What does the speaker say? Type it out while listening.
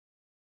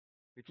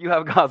If you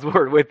have God's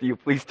Word with you,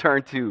 please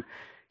turn to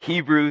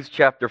Hebrews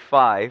chapter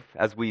 5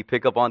 as we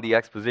pick up on the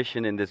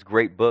exposition in this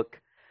great book.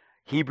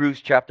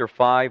 Hebrews chapter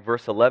 5,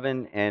 verse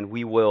 11, and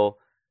we will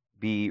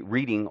be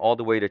reading all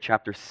the way to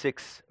chapter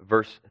 6,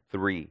 verse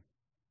 3.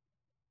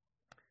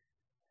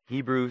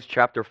 Hebrews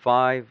chapter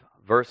 5,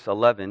 verse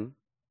 11,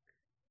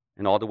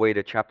 and all the way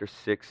to chapter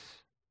 6,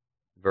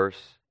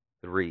 verse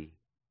 3.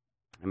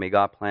 And may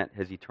God plant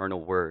His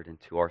eternal Word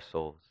into our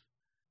souls.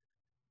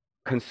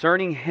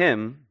 Concerning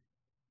Him,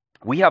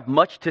 we have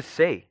much to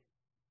say,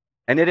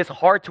 and it is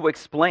hard to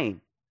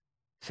explain,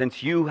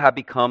 since you have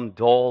become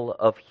dull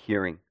of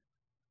hearing.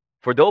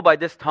 For though by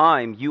this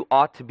time you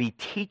ought to be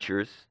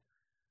teachers,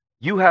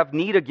 you have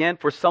need again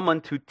for someone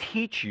to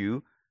teach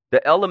you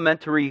the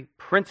elementary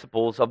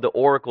principles of the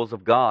oracles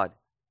of God.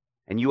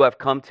 And you have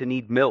come to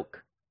need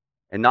milk,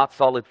 and not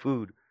solid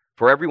food.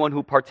 For everyone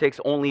who partakes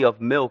only of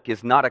milk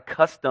is not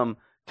accustomed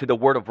to the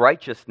word of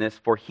righteousness,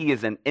 for he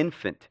is an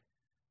infant.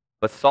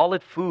 But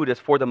solid food is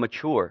for the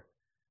mature,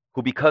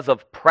 who because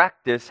of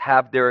practice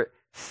have their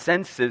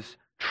senses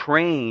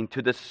trained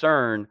to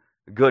discern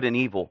good and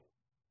evil.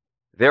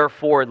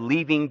 Therefore,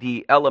 leaving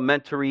the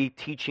elementary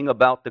teaching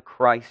about the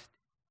Christ,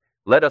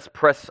 let us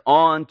press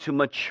on to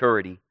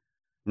maturity,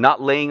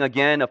 not laying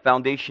again a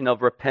foundation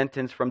of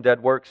repentance from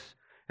dead works,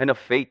 and of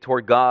faith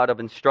toward God, of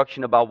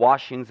instruction about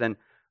washings and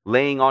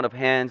laying on of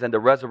hands, and the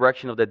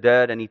resurrection of the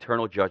dead and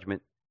eternal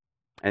judgment.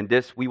 And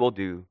this we will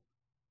do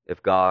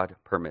if God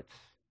permits.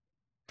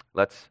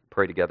 Let's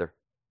pray together.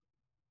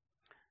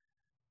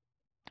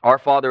 Our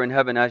Father in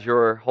heaven, as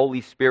your Holy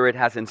Spirit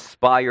has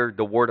inspired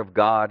the Word of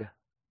God,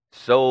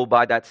 so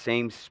by that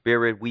same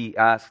Spirit we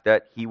ask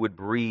that He would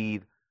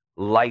breathe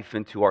life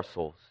into our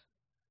souls.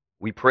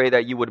 We pray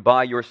that you would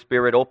by your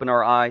Spirit open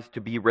our eyes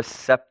to be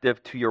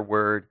receptive to your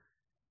Word,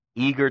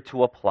 eager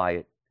to apply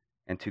it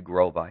and to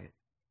grow by it.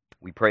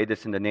 We pray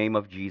this in the name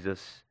of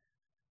Jesus.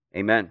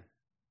 Amen.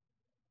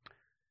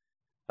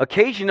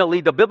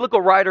 Occasionally, the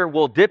biblical writer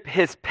will dip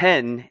his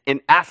pen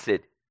in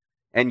acid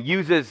and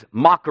uses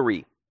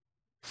mockery,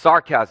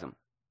 sarcasm,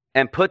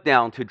 and put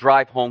down to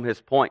drive home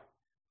his point.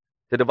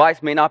 The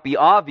device may not be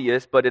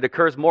obvious, but it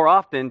occurs more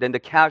often than the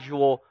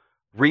casual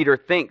reader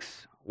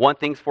thinks. One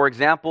thinks, for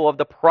example, of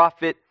the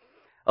prophet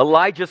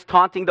Elijah's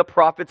taunting the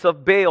prophets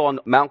of Baal on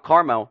Mount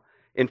Carmel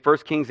in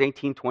 1 Kings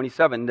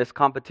 18:27. This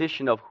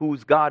competition of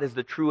whose God is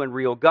the true and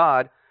real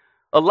God.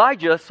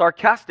 Elijah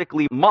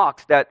sarcastically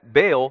mocks that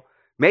Baal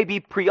may be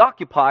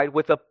preoccupied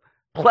with a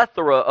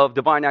plethora of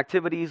divine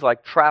activities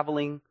like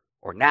traveling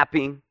or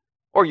napping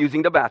or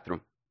using the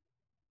bathroom.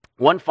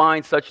 One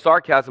finds such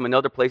sarcasm in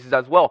other places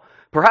as well.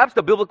 Perhaps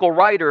the biblical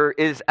writer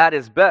is at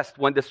his best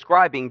when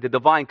describing the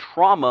divine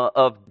trauma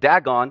of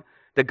Dagon,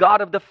 the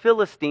god of the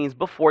Philistines,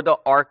 before the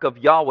ark of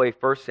Yahweh,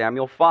 1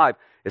 Samuel 5.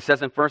 It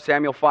says in 1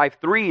 Samuel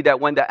 5:3 that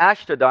when the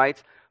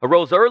Ashdodites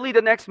arose early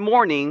the next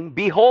morning,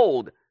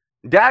 behold,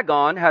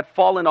 Dagon had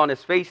fallen on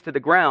his face to the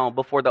ground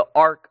before the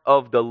ark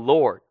of the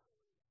Lord.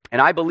 And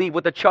I believe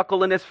with a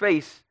chuckle in his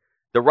face,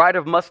 the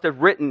writer must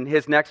have written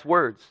his next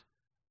words.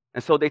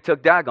 And so they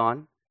took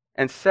Dagon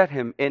and set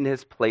him in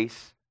his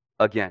place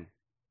again.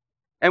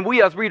 And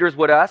we as readers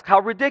would ask, how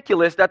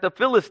ridiculous that the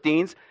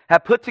Philistines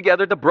have put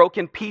together the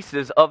broken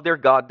pieces of their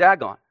god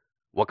Dagon.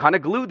 What kind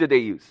of glue did they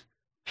use?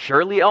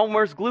 Surely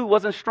Elmer's glue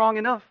wasn't strong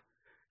enough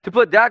to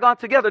put Dagon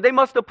together. They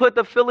must have put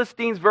the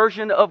Philistines'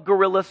 version of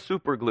Gorilla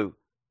Super Glue.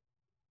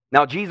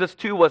 Now, Jesus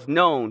too was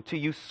known to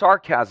use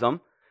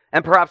sarcasm,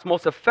 and perhaps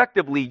most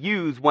effectively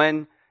used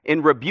when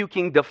in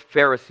rebuking the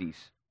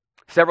Pharisees.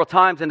 Several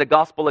times in the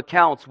gospel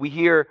accounts, we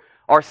hear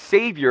our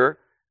Savior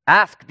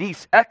ask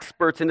these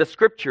experts in the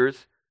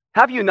Scriptures,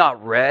 have you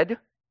not read?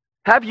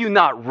 Have you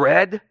not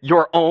read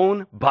your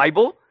own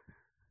Bible?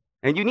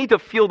 And you need to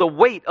feel the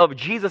weight of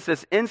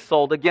Jesus'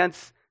 insult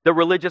against the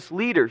religious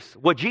leaders.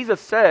 What Jesus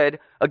said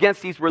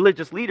against these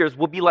religious leaders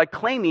would be like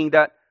claiming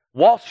that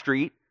Wall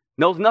Street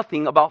knows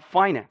nothing about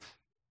finance.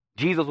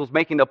 Jesus was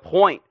making the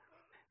point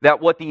that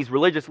what these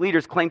religious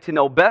leaders claim to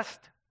know best,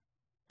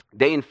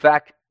 they in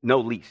fact know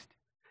least.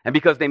 And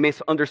because they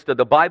misunderstood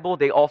the Bible,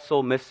 they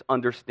also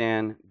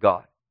misunderstand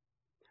God.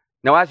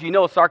 Now, as you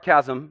know,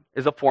 sarcasm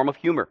is a form of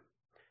humor.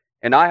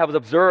 And I have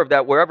observed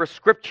that wherever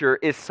Scripture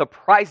is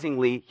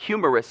surprisingly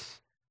humorous,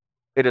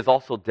 it is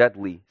also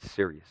deadly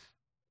serious.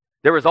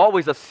 There is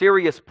always a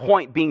serious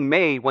point being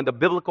made when the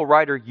biblical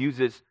writer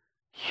uses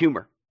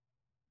humor.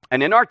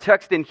 And in our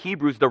text in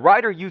Hebrews, the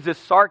writer uses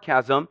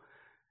sarcasm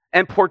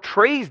and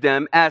portrays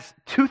them as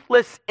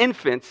toothless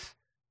infants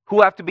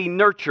who have to be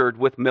nurtured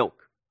with milk.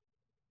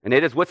 And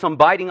it is with some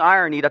biting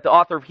irony that the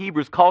author of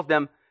Hebrews calls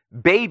them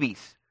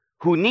babies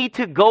who need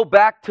to go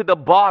back to the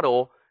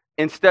bottle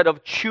instead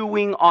of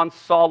chewing on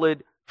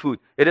solid food.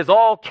 It is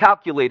all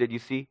calculated, you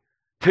see,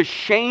 to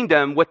shame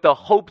them with the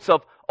hopes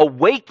of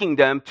awakening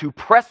them to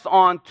press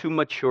on to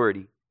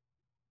maturity.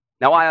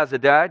 Now, I, as a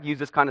dad, use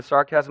this kind of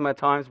sarcasm at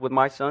times with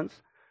my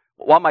sons.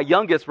 While my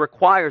youngest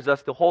requires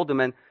us to hold him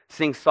and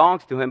sing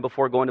songs to him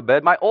before going to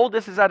bed, my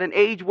oldest is at an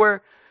age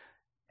where,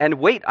 and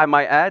wait, I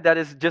might add, that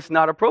is just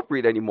not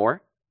appropriate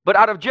anymore. But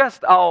out of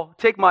jest, I'll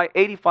take my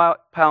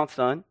 85-pound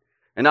son,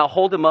 and I'll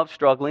hold him up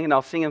struggling, and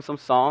I'll sing him some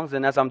songs.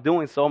 And as I'm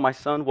doing so, my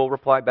son will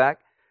reply back,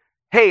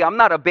 "Hey, I'm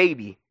not a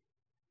baby."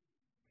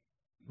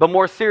 But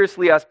more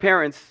seriously, as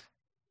parents,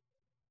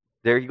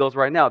 there he goes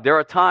right now. There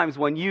are times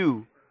when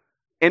you,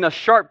 in a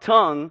sharp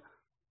tongue,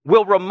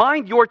 will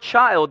remind your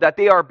child that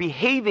they are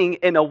behaving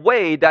in a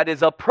way that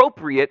is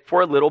appropriate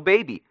for a little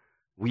baby.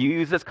 We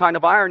use this kind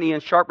of irony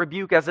and sharp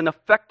rebuke as an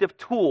effective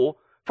tool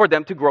for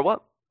them to grow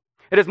up.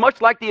 It is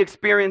much like the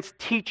experienced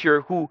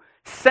teacher who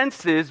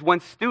senses when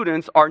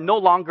students are no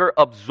longer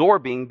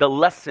absorbing the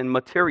lesson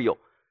material.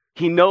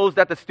 He knows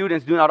that the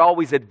students do not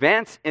always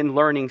advance in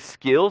learning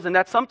skills and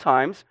that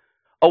sometimes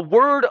a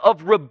word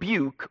of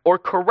rebuke or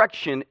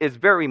correction is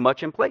very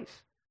much in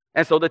place.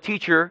 And so the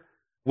teacher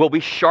will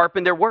be sharp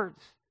in their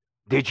words.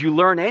 Did you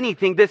learn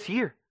anything this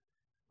year?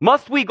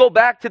 Must we go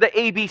back to the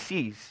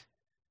ABCs?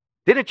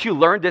 Didn't you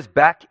learn this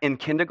back in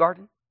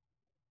kindergarten?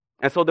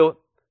 And so the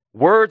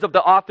words of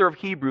the author of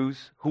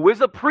Hebrews, who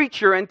is a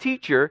preacher and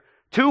teacher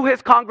to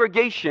his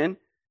congregation,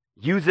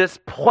 uses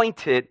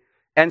pointed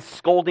and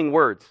scolding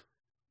words.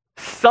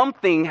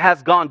 Something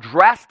has gone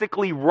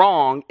drastically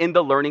wrong in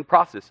the learning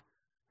process.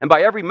 And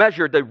by every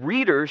measure, the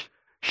readers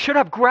should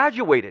have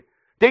graduated.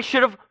 They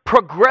should have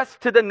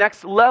progressed to the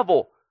next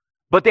level.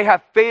 But they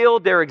have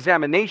failed their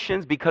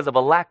examinations because of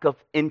a lack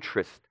of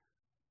interest,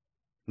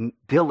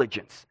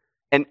 diligence,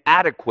 and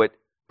adequate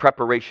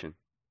preparation.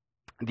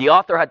 The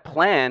author had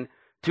planned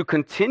to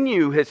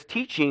continue his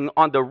teaching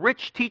on the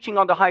rich teaching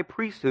on the high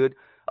priesthood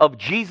of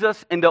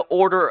Jesus in the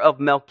order of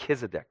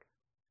Melchizedek.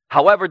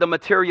 However, the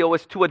material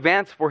is too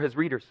advanced for his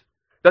readers.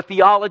 The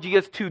theology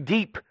is too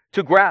deep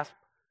to grasp,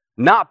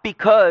 not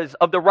because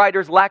of the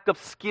writer's lack of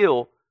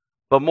skill,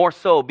 but more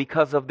so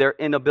because of their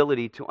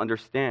inability to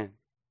understand.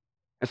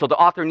 And so the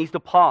author needs to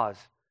pause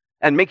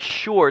and make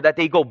sure that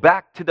they go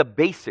back to the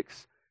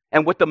basics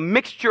and with the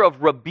mixture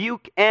of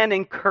rebuke and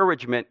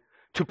encouragement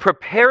to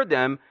prepare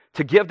them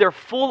to give their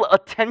full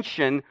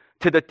attention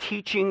to the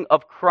teaching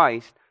of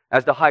Christ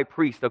as the high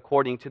priest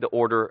according to the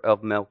order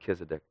of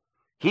Melchizedek.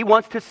 He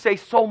wants to say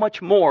so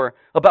much more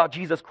about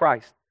Jesus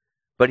Christ,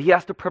 but he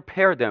has to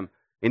prepare them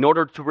in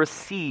order to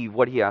receive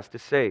what he has to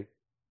say.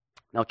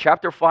 Now,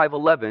 chapter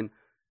 5:11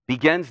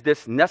 begins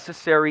this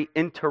necessary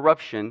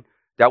interruption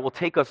that will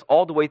take us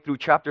all the way through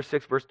chapter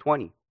 6, verse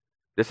 20.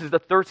 This is the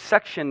third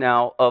section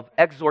now of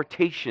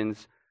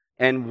exhortations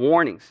and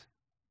warnings.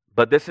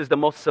 But this is the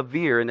most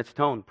severe in its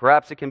tone.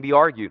 Perhaps it can be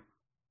argued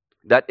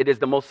that it is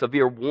the most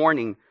severe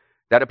warning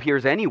that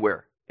appears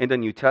anywhere in the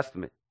New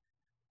Testament.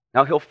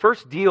 Now, he'll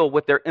first deal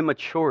with their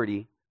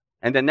immaturity,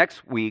 and then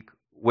next week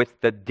with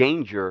the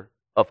danger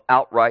of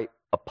outright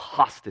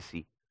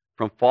apostasy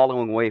from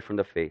following away from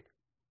the faith.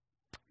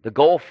 The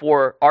goal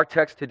for our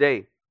text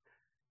today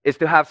is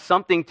to have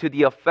something to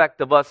the effect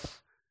of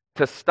us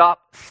to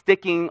stop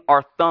sticking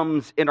our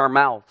thumbs in our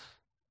mouths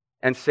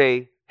and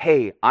say,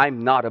 "Hey,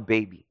 I'm not a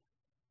baby,"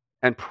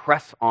 and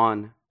press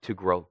on to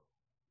grow.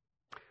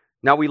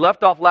 Now, we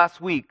left off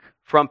last week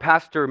from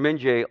Pastor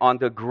Minjay on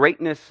the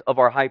greatness of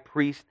our high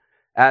priest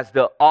as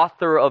the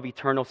author of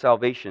eternal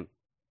salvation.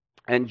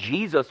 And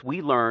Jesus,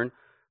 we learn,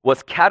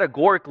 was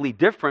categorically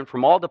different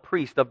from all the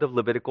priests of the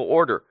Levitical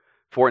order.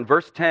 For in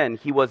verse 10,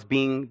 he was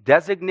being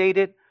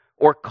designated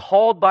or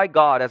called by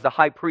God as the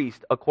high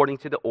priest according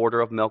to the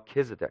order of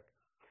Melchizedek.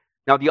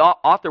 Now, the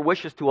author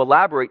wishes to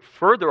elaborate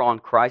further on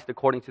Christ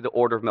according to the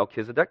order of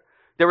Melchizedek.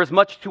 There is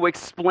much to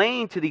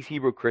explain to these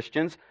Hebrew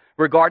Christians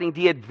regarding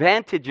the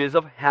advantages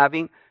of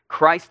having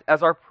Christ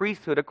as our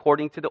priesthood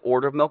according to the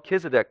order of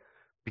Melchizedek,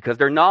 because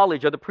their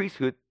knowledge of the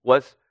priesthood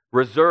was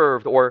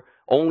reserved or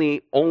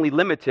only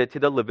limited to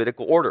the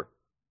Levitical order.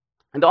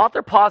 And the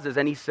author pauses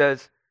and he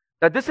says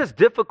that this is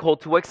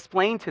difficult to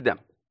explain to them.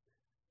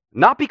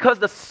 Not because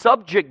the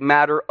subject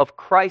matter of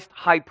Christ's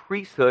high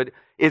priesthood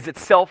is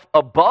itself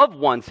above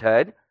one's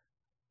head,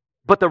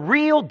 but the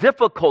real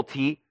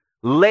difficulty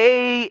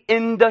lay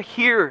in the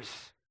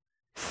hearers.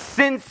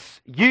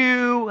 Since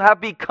you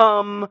have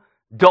become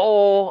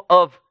dull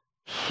of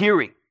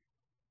hearing.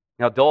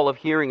 Now, dull of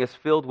hearing is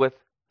filled with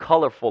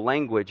colorful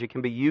language. It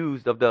can be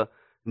used of the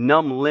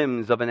numb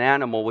limbs of an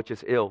animal which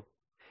is ill.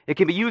 It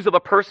can be used of a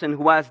person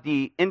who has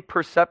the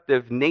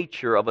imperceptive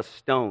nature of a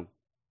stone.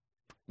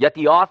 Yet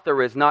the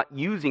author is not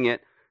using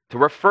it to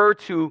refer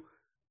to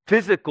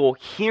physical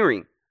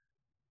hearing,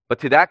 but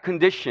to that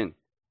condition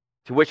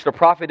to which the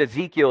prophet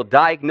Ezekiel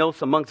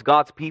diagnosed amongst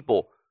God's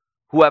people,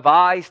 who have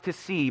eyes to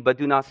see but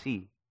do not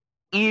see,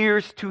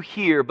 ears to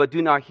hear but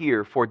do not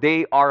hear, for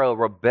they are a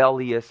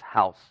rebellious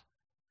house.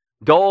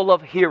 Dull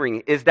of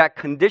hearing is that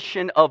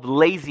condition of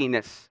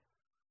laziness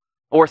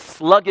or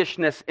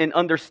sluggishness in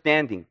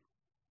understanding.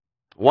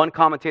 One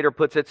commentator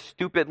puts it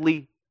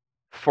stupidly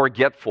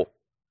forgetful.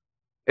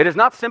 It is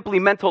not simply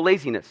mental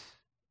laziness,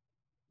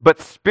 but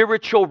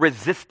spiritual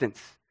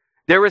resistance.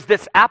 There is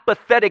this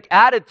apathetic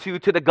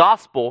attitude to the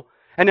gospel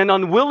and an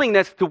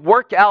unwillingness to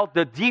work out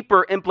the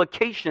deeper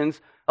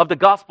implications of the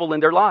gospel in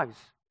their lives.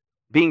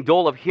 Being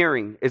dull of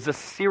hearing is a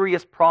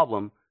serious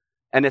problem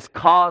and is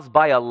caused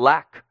by a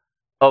lack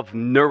of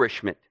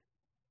nourishment.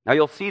 Now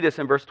you'll see this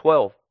in verse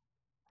 12.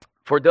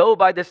 For though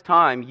by this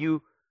time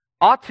you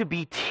ought to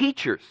be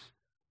teachers,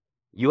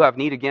 you have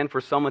need again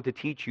for someone to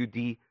teach you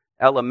the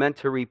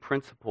elementary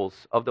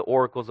principles of the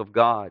oracles of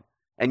God,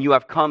 and you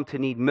have come to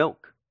need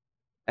milk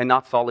and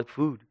not solid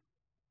food.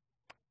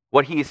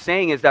 What he is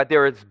saying is that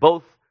there is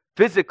both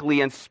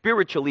physically and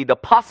spiritually the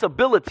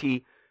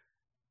possibility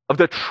of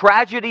the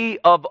tragedy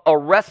of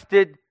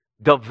arrested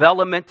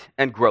development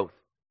and growth.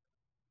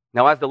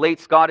 Now, as the late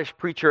Scottish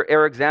preacher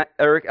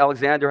Eric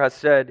Alexander has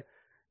said,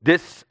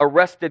 this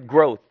arrested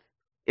growth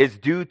is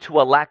due to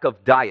a lack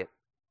of diet.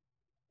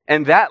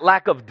 And that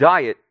lack of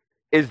diet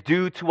is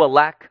due to a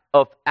lack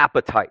of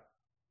appetite.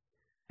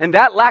 And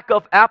that lack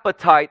of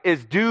appetite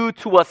is due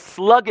to a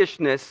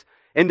sluggishness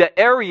in the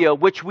area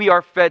which we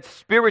are fed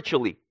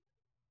spiritually.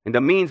 And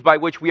the means by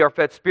which we are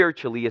fed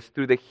spiritually is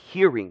through the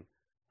hearing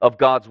of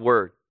God's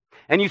word.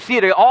 And you see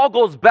it all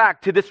goes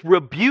back to this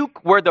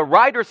rebuke where the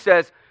writer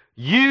says,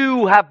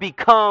 you have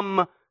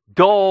become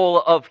dull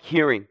of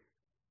hearing.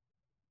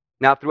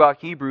 Now,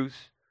 throughout Hebrews,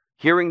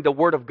 hearing the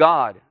word of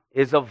God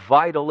is of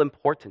vital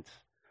importance.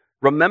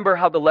 Remember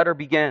how the letter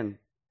began.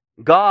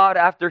 God,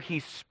 after he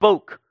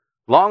spoke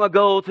long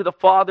ago to the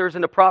fathers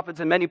and the prophets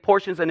in many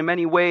portions and in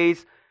many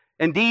ways,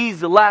 in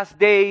these last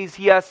days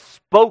he has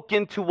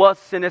spoken to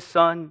us in his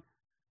Son.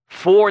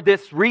 For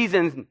this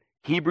reason,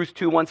 Hebrews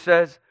 2:1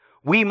 says,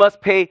 we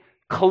must pay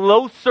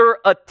closer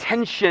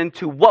attention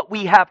to what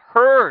we have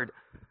heard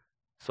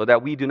so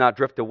that we do not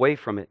drift away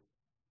from it.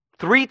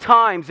 3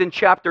 times in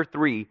chapter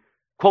 3,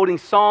 quoting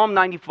Psalm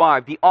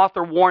 95, the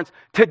author warns,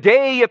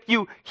 today if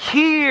you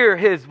hear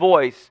his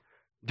voice,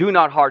 do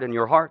not harden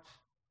your hearts.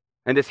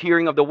 And this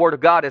hearing of the word of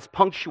God is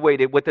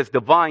punctuated with this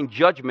divine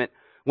judgment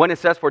when it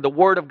says, for the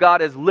word of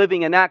God is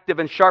living and active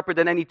and sharper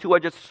than any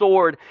two-edged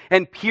sword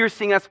and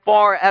piercing as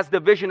far as the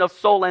division of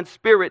soul and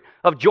spirit,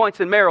 of joints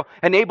and marrow,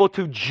 and able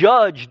to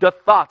judge the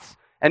thoughts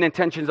and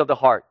intentions of the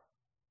heart.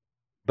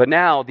 But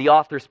now the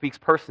author speaks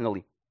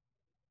personally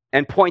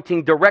and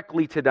pointing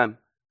directly to them.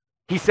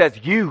 He says,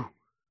 you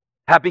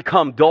have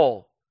become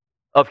dull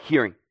of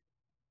hearing.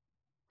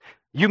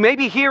 You may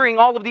be hearing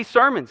all of these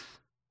sermons.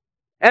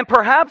 And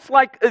perhaps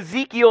like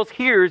Ezekiel's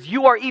hears,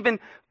 you are even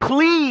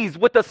pleased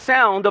with the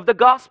sound of the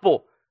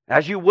gospel,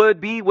 as you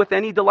would be with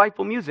any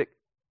delightful music.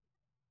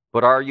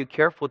 But are you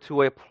careful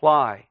to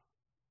apply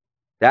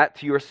that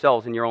to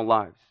yourselves in your own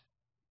lives?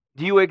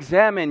 Do you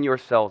examine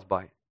yourselves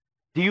by it?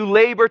 Do you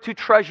labor to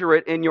treasure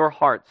it in your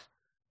hearts?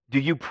 Do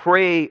you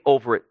pray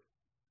over it?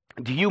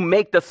 Do you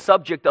make the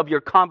subject of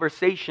your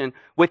conversation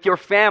with your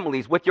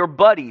families, with your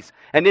buddies?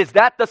 And is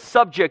that the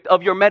subject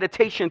of your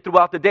meditation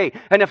throughout the day?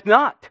 And if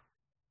not,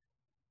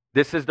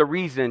 this is the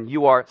reason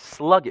you are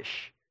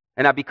sluggish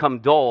and have become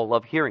dull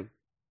of hearing.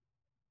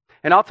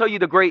 And I'll tell you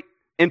the great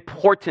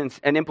importance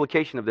and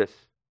implication of this.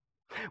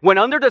 When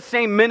under the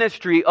same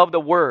ministry of the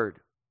word,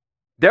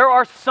 there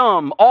are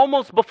some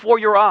almost before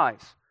your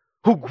eyes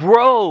who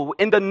grow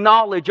in the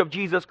knowledge of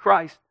Jesus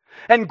Christ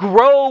and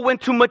grow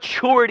into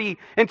maturity,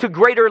 into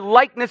greater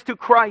likeness to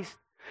Christ.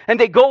 And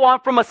they go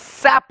on from a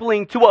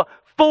sapling to a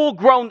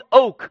full-grown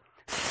oak,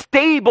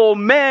 stable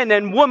men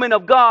and women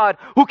of God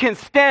who can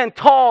stand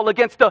tall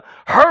against the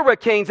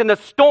hurricanes and the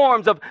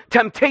storms of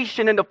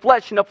temptation in the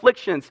flesh and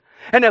afflictions,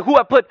 and who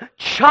have put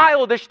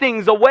childish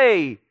things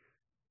away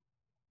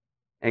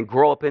and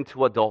grow up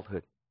into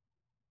adulthood.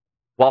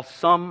 While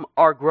some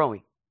are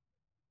growing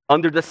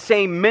under the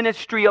same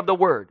ministry of the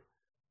word,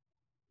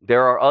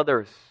 there are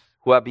others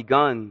who have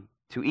begun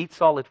to eat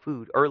solid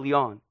food early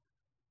on,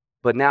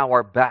 but now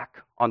are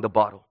back on the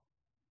bottle.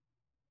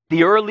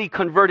 The early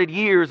converted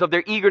years of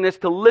their eagerness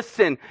to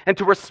listen and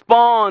to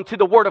respond to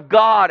the word of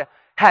God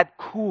had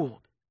cooled.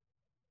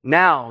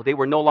 Now they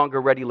were no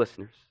longer ready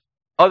listeners.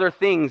 Other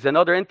things and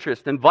other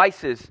interests and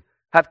vices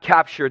have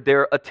captured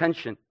their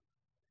attention.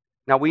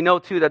 Now we know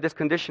too that this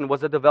condition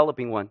was a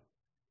developing one.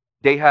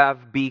 They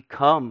have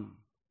become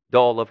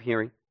dull of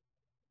hearing.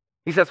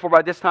 He says, for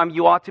by this time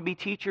you ought to be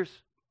teachers.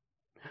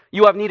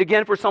 You have need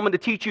again for someone to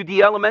teach you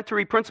the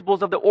elementary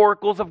principles of the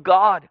oracles of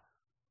God.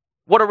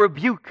 What a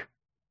rebuke.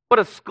 What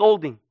a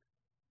scolding.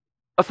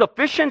 A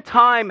sufficient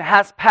time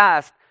has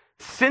passed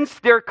since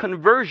their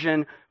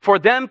conversion for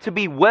them to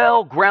be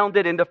well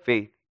grounded in the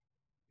faith.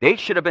 They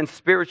should have been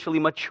spiritually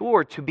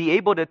mature to be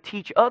able to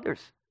teach others.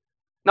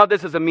 Now,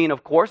 this doesn't mean,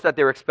 of course, that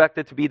they're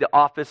expected to be the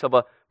office of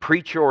a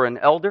preacher or an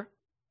elder.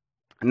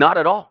 Not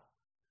at all.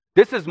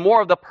 This is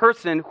more of the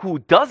person who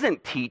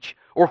doesn't teach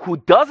or who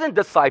doesn't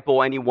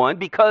disciple anyone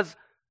because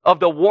of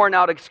the worn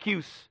out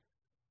excuse,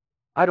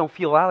 I don't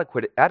feel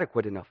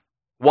adequate enough.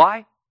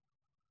 Why?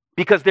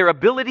 Because their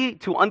ability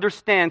to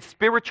understand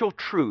spiritual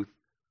truth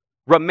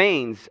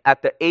remains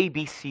at the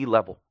ABC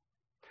level.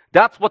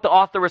 That's what the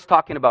author is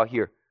talking about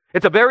here.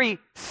 It's a very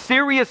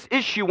serious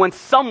issue when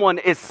someone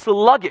is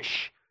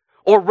sluggish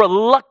or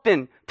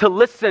reluctant to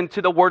listen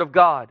to the word of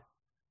God.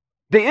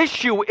 The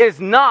issue is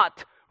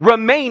not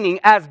remaining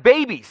as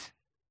babies,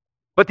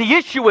 but the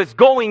issue is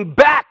going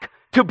back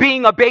to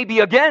being a baby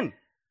again.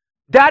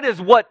 That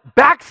is what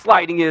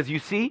backsliding is, you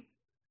see.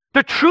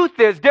 The truth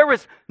is, there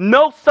is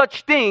no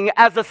such thing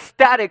as a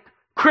static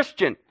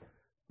Christian,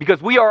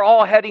 because we are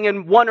all heading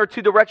in one or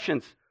two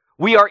directions.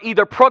 We are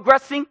either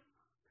progressing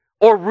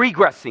or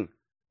regressing.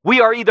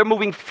 We are either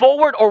moving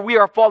forward or we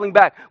are falling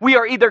back. We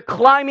are either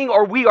climbing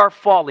or we are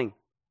falling.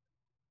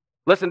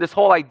 Listen, this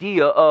whole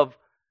idea of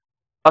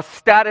a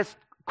status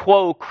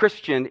quo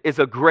Christian is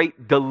a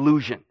great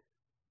delusion.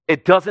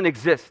 It doesn't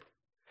exist.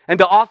 And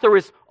the author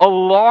is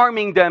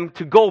alarming them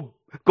to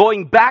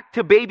going back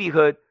to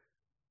babyhood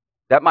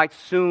that might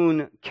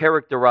soon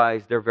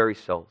characterize their very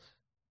selves.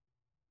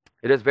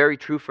 It is very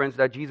true, friends,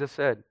 that Jesus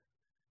said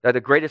that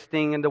the greatest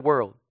thing in the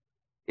world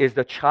is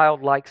the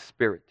childlike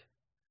spirit.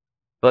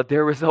 But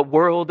there is a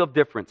world of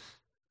difference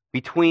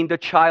between the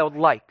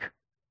childlike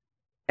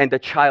and the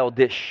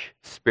childish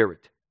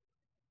spirit.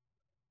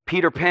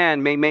 Peter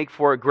Pan may make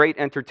for a great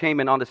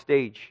entertainment on the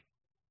stage,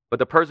 but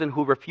the person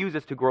who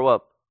refuses to grow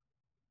up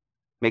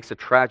makes a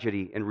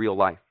tragedy in real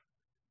life.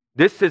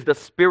 This is the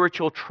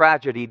spiritual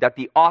tragedy that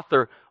the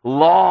author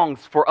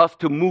longs for us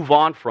to move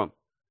on from.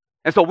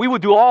 And so we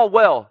would do all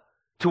well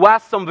to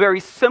ask some very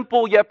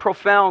simple yet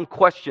profound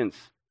questions.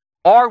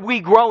 Are we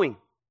growing?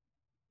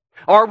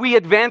 Are we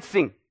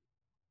advancing?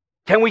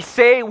 Can we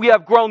say we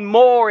have grown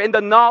more in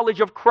the knowledge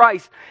of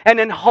Christ and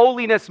in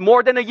holiness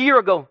more than a year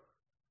ago,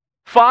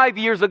 5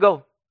 years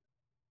ago,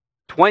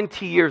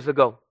 20 years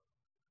ago?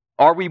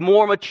 Are we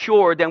more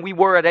mature than we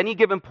were at any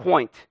given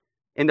point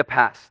in the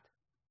past?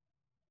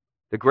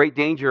 The great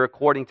danger,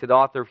 according to the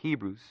author of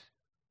Hebrews,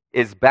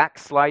 is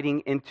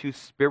backsliding into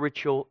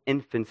spiritual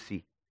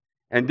infancy.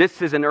 And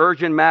this is an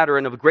urgent matter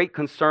and of great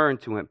concern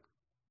to him.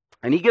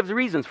 And he gives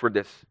reasons for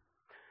this.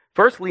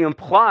 Firstly,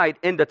 implied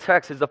in the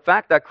text is the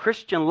fact that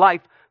Christian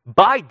life,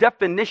 by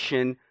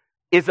definition,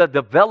 is a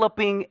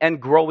developing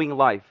and growing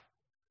life.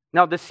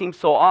 Now, this seems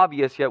so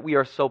obvious, yet we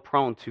are so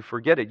prone to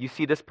forget it. You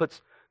see, this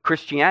puts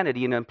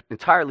Christianity in an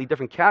entirely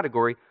different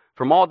category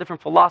from all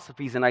different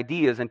philosophies and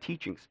ideas and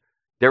teachings.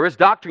 There is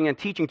doctrine and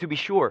teaching, to be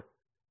sure,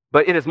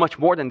 but it is much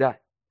more than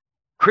that.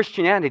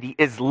 Christianity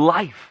is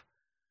life.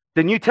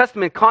 The New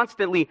Testament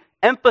constantly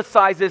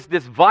emphasizes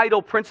this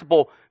vital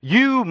principle.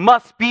 You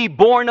must be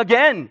born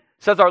again,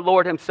 says our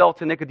Lord himself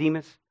to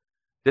Nicodemus.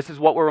 This is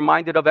what we're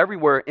reminded of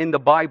everywhere in the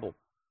Bible.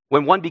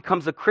 When one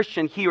becomes a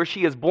Christian, he or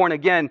she is born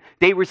again.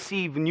 They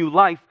receive new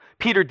life.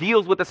 Peter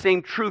deals with the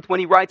same truth when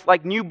he writes,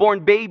 like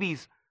newborn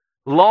babies,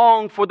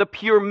 long for the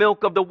pure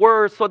milk of the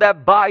word, so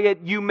that by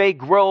it you may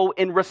grow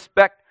in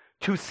respect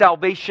to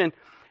salvation.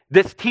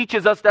 This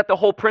teaches us that the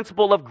whole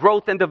principle of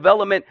growth and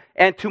development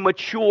and to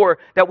mature,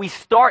 that we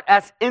start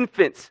as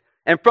infants,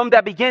 and from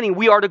that beginning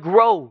we are to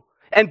grow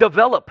and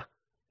develop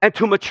and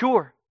to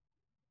mature.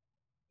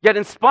 Yet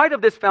in spite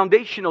of this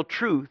foundational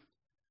truth,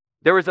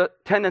 there is a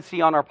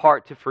tendency on our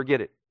part to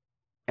forget it.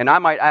 And I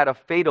might add a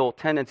fatal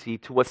tendency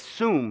to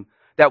assume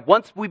that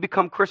once we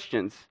become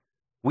Christians,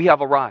 we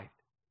have arrived.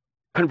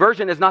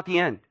 Conversion is not the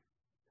end,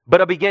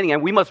 but a beginning.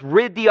 And we must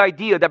rid the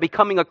idea that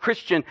becoming a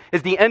Christian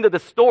is the end of the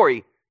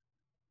story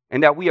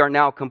and that we are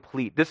now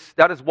complete.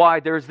 That is why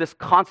there is this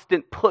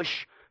constant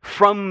push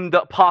from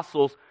the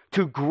apostles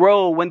to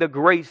grow in the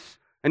grace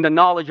and the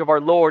knowledge of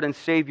our Lord and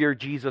Savior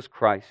Jesus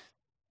Christ.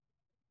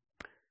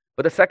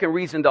 But the second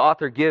reason the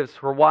author gives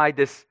for why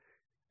this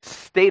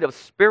state of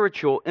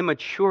spiritual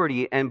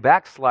immaturity and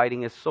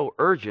backsliding is so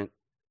urgent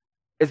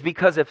is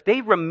because if they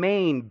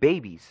remain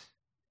babies,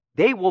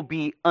 they will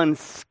be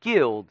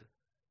unskilled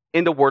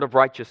in the word of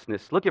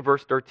righteousness. Look at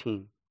verse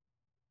 13.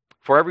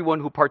 For everyone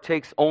who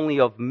partakes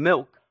only of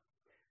milk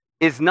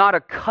is not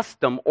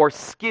accustomed or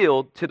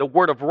skilled to the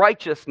word of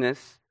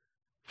righteousness,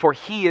 for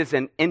he is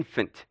an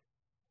infant.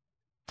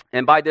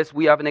 And by this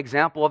we have an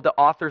example of the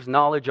author's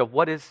knowledge of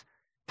what is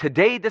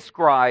today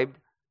described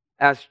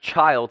as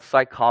child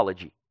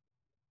psychology.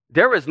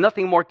 There is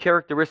nothing more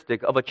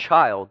characteristic of a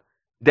child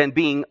than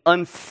being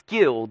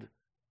unskilled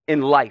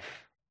in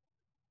life.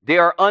 They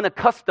are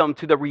unaccustomed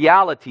to the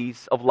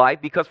realities of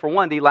life because, for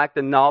one, they lack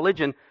the knowledge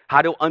and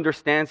how to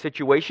understand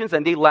situations,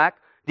 and they lack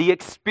the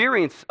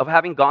experience of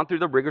having gone through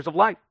the rigors of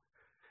life.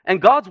 And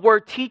God's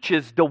word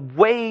teaches the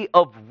way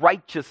of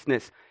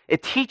righteousness.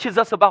 It teaches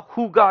us about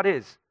who God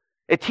is.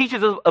 It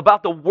teaches us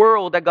about the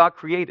world that God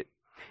created.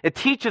 It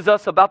teaches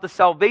us about the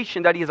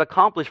salvation that He has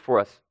accomplished for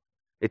us.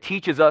 It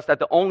teaches us that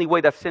the only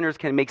way that sinners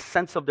can make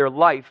sense of their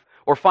life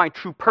or find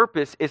true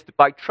purpose is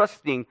by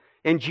trusting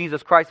in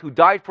Jesus Christ, who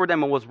died for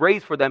them and was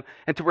raised for them,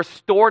 and to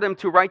restore them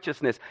to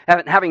righteousness.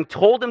 And having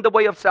told them the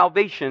way of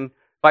salvation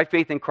by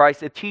faith in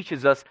Christ, it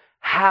teaches us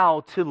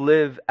how to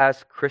live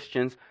as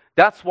Christians.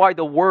 That's why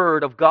the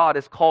Word of God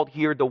is called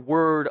here the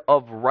Word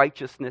of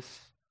righteousness.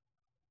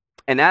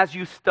 And as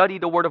you study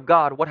the Word of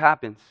God, what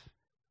happens?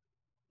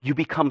 You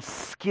become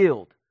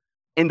skilled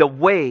in the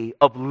way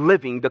of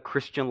living the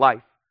Christian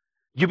life.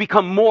 You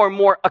become more and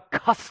more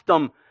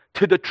accustomed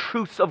to the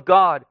truths of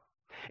God.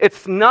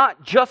 It's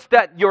not just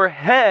that your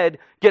head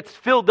gets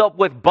filled up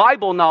with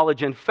Bible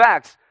knowledge and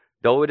facts,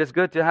 though it is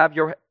good to have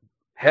your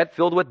head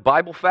filled with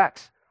Bible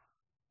facts.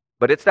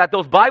 But it's that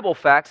those Bible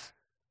facts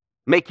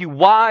make you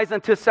wise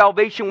unto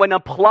salvation when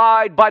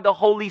applied by the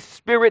Holy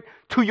Spirit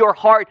to your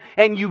heart,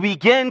 and you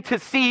begin to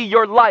see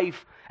your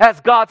life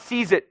as God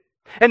sees it.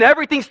 And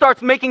everything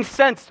starts making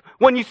sense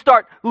when you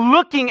start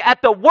looking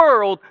at the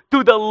world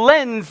through the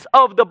lens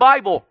of the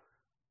Bible.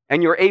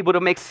 And you're able to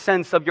make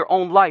sense of your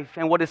own life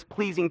and what is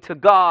pleasing to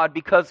God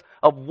because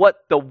of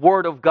what the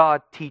Word of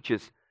God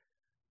teaches.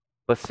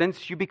 But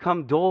since you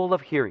become dull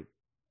of hearing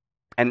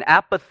and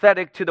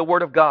apathetic to the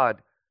Word of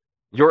God,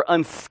 you're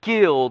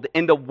unskilled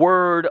in the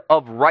word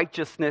of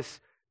righteousness,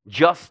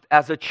 just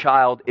as a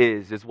child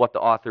is what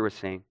the author is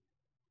saying.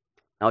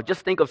 Now,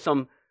 just think of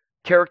some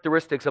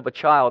characteristics of a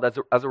child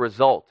as a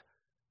result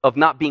of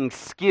not being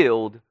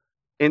skilled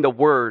in the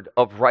word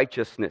of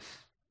righteousness.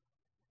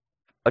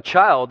 A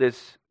child is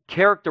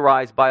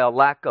characterized by a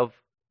lack of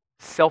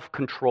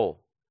self-control.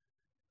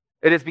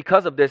 It is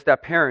because of this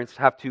that parents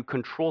have to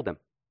control them.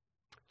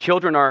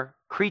 Children are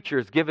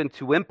creatures given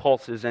to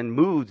impulses and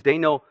moods. They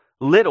know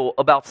little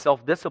about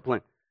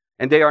self-discipline,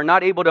 and they are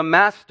not able to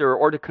master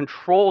or to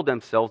control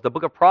themselves. The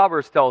book of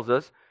Proverbs tells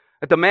us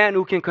that the man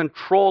who can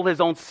control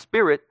his own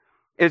spirit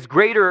is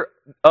greater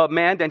a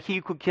man than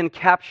he who can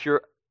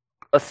capture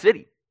a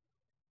city.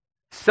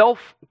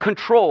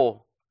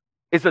 Self-control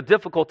is a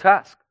difficult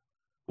task,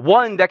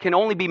 one that can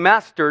only be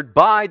mastered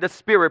by the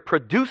Spirit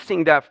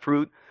producing that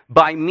fruit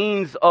by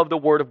means of the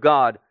Word of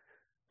God.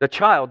 The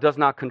child does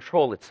not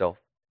control itself.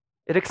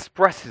 It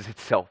expresses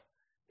itself.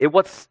 It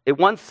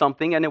wants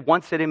something, and it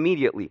wants it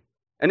immediately.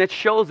 And it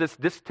shows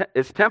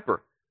its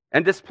temper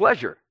and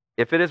displeasure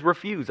if it is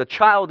refused. A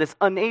child is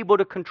unable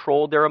to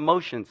control their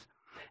emotions.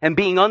 And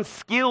being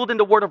unskilled in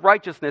the word of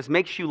righteousness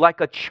makes you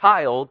like a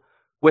child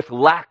with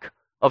lack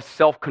of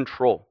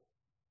self-control.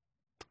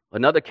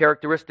 Another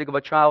characteristic of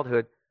a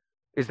childhood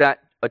is that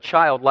a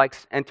child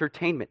likes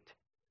entertainment,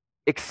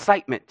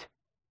 excitement,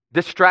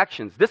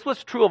 distractions. This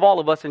was true of all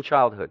of us in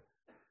childhood.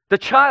 The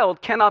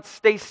child cannot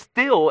stay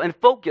still and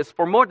focus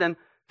for more than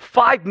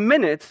 5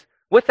 minutes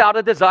without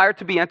a desire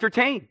to be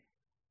entertained.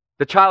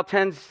 The child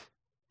tends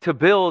to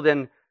build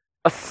a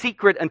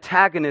secret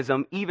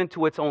antagonism even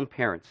to its own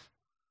parents.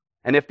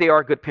 And if they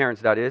are good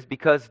parents, that is,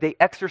 because they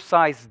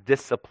exercise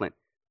discipline.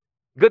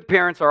 Good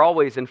parents are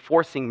always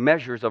enforcing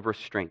measures of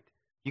restraint.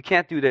 You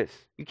can't do this.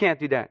 You can't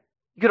do that.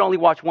 You can only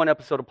watch one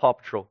episode of Paw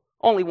Patrol.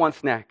 Only one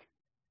snack.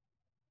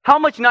 How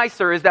much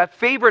nicer is that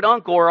favorite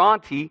uncle or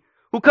auntie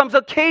who comes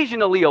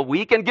occasionally a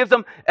week and gives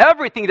them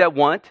everything they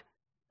want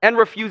and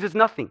refuses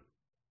nothing?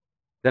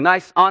 The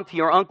nice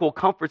auntie or uncle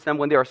comforts them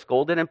when they are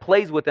scolded and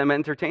plays with them and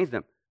entertains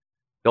them.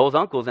 Those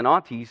uncles and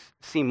aunties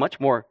seem much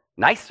more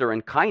nicer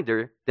and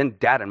kinder than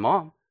dad and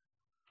mom.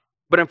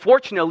 But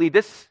unfortunately,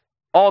 this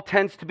all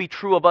tends to be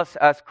true of us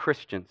as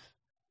Christians.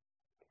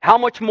 How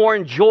much more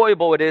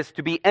enjoyable it is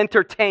to be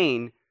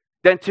entertained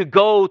than to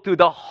go through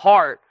the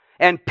hard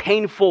and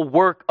painful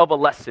work of a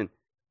lesson.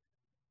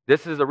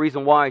 This is the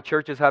reason why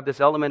churches have this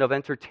element of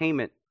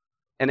entertainment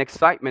and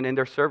excitement in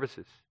their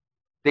services.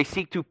 They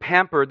seek to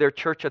pamper their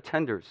church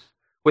attenders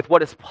with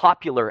what is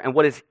popular and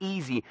what is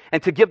easy,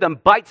 and to give them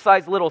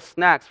bite-sized little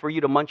snacks for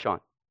you to munch on.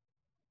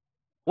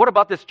 What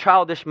about this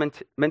childish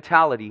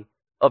mentality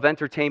of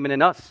entertainment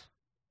in us?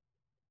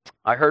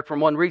 I heard from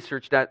one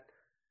research that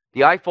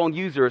the iPhone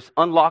users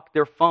unlock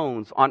their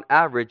phones on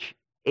average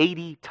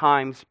 80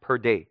 times per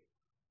day.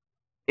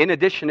 In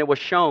addition, it was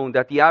shown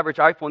that the average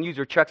iPhone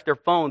user checks their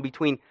phone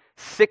between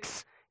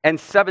 6 and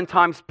 7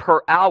 times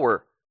per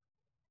hour,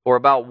 or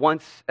about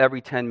once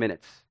every 10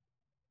 minutes.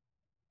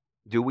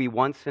 Do we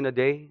once in a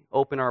day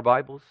open our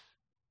Bibles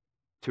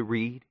to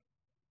read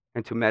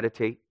and to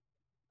meditate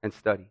and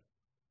study?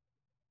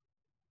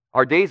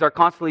 Our days are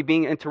constantly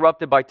being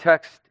interrupted by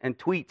text and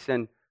tweets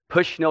and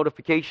push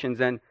notifications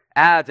and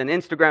ads and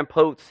Instagram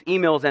posts,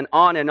 emails, and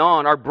on and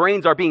on. Our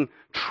brains are being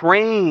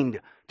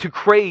trained to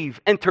crave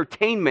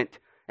entertainment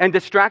and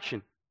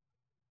distraction.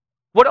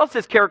 What else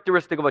is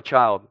characteristic of a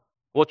child?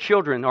 Well,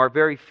 children are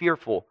very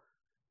fearful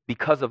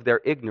because of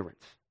their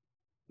ignorance.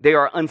 They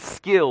are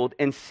unskilled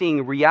in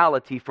seeing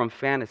reality from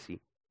fantasy.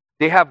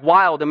 They have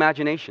wild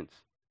imaginations.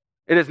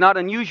 It is not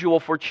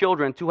unusual for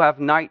children to have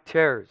night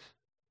terrors.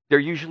 They're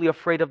usually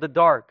afraid of the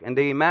dark, and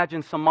they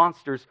imagine some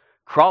monsters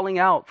crawling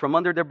out from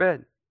under their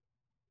bed.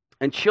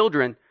 And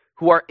children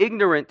who are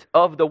ignorant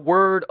of the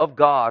Word of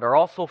God are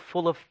also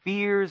full of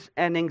fears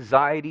and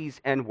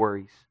anxieties and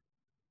worries.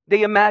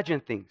 They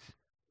imagine things.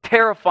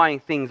 Terrifying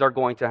things are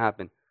going to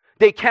happen.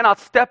 They cannot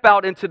step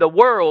out into the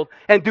world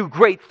and do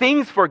great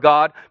things for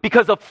God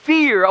because of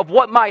fear of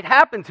what might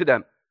happen to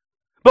them.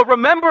 But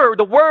remember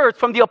the words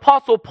from the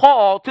Apostle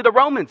Paul to the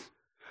Romans.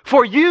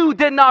 For you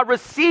did not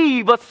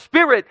receive a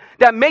spirit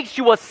that makes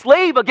you a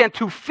slave again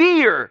to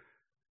fear,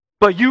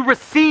 but you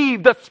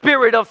received the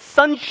spirit of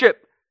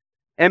sonship.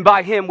 And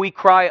by him we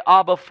cry,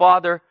 Abba,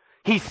 Father.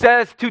 He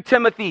says to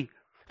Timothy,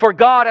 for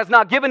God has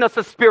not given us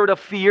a spirit of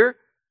fear,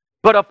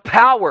 but of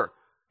power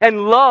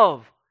and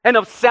love and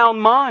of sound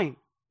mind.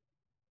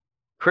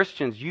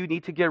 Christians, you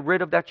need to get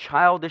rid of that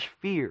childish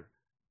fear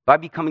by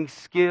becoming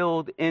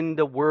skilled in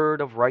the word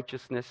of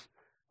righteousness.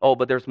 Oh,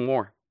 but there's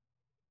more.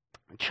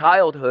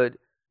 Childhood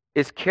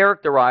is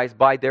characterized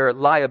by their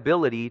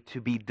liability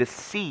to be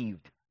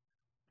deceived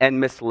and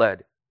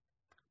misled.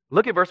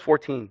 Look at verse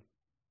 14.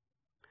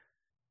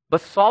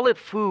 But solid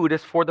food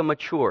is for the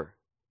mature.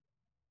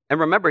 And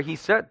remember, he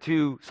said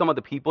to some of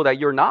the people that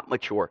you're not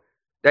mature,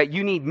 that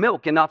you need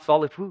milk and not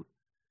solid food.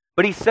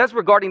 But he says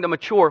regarding the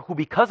mature, who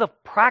because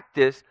of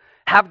practice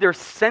have their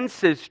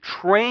senses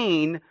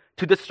trained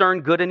to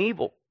discern good and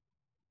evil.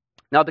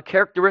 Now, the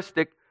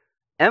characteristic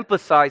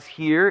emphasized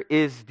here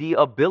is the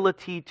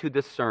ability to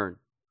discern.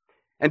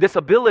 And this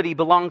ability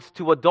belongs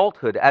to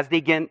adulthood as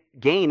they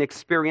gain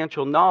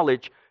experiential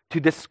knowledge to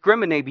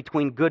discriminate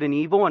between good and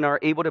evil and are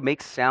able to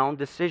make sound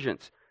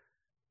decisions.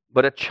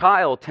 But a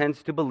child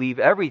tends to believe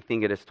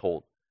everything it is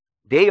told.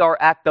 They are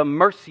at the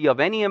mercy of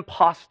any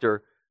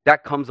impostor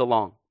that comes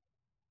along.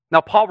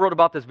 Now, Paul wrote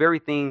about this very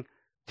thing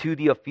to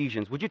the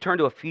Ephesians. Would you turn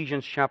to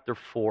Ephesians chapter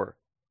 4?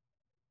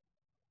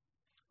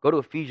 Go to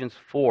Ephesians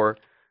 4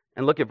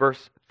 and look at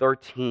verse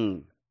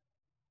 13.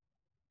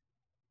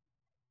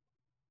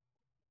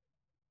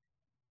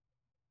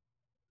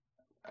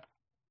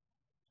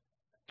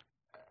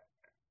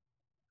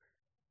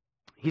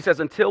 He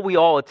says, until we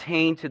all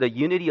attain to the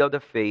unity of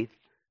the faith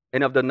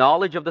and of the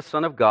knowledge of the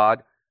Son of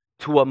God,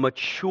 to a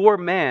mature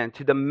man,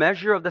 to the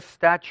measure of the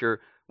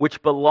stature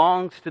which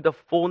belongs to the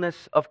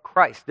fullness of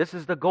Christ. This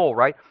is the goal,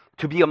 right?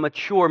 To be a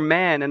mature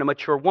man and a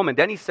mature woman.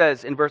 Then he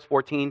says in verse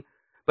 14,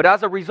 but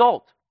as a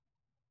result,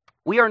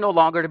 we are no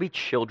longer to be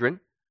children,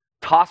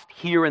 tossed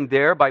here and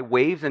there by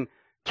waves and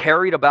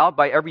carried about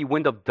by every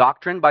wind of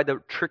doctrine, by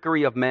the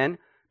trickery of men,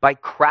 by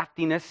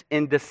craftiness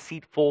and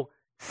deceitful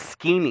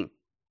scheming.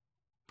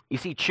 You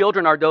see,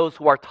 children are those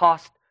who are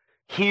tossed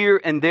here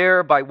and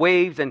there by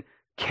waves and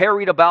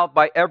carried about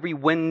by every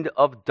wind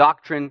of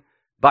doctrine,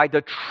 by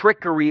the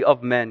trickery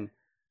of men.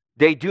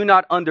 They do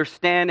not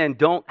understand and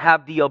don't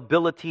have the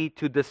ability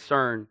to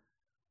discern.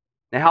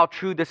 And how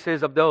true this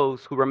is of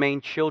those who remain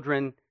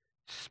children,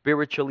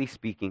 spiritually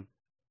speaking.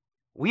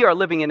 We are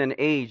living in an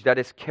age that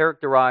is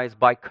characterized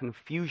by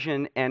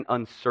confusion and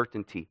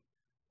uncertainty.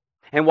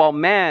 And while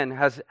man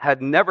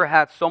had never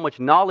had so much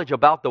knowledge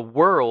about the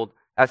world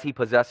as he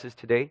possesses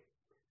today,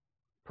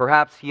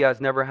 perhaps he has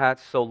never had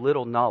so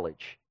little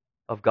knowledge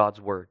of God's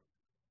Word.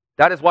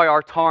 That is why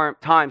our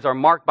times are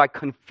marked by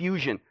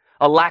confusion,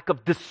 a lack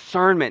of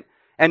discernment,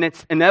 and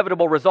its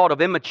inevitable result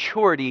of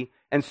immaturity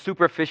and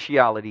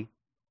superficiality.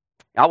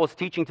 I was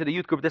teaching to the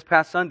youth group this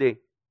past Sunday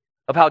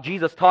of how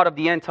Jesus taught of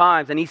the end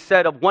times, and he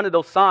said of one of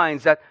those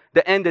signs that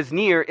the end is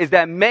near is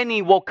that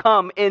many will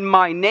come in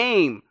my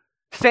name,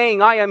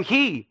 saying I am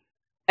he,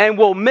 and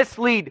will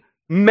mislead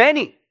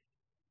many.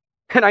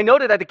 And I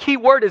noted that the key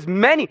word is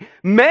many.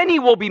 Many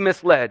will be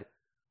misled.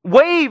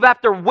 Wave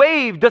after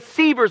wave,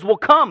 deceivers will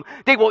come.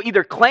 They will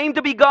either claim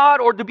to be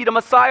God or to be the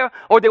Messiah,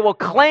 or they will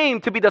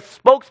claim to be the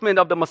spokesman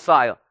of the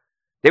Messiah.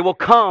 They will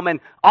come and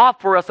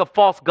offer us a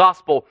false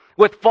gospel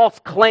with false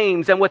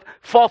claims and with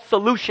false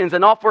solutions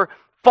and offer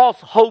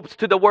false hopes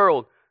to the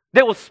world.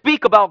 They will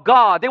speak about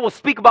God. They will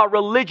speak about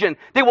religion.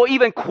 They will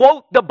even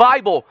quote the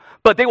Bible,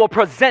 but they will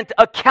present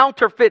a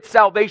counterfeit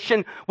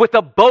salvation with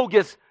a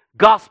bogus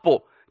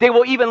gospel. They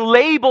will even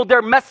label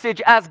their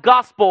message as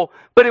gospel,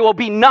 but it will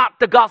be not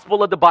the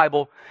gospel of the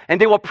Bible.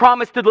 And they will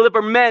promise to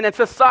deliver men and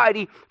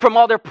society from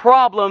all their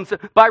problems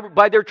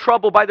by their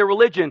trouble, by their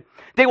religion.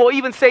 They will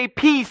even say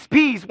peace,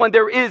 peace, when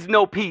there is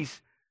no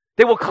peace.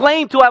 They will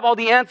claim to have all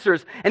the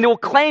answers, and they will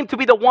claim to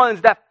be the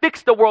ones that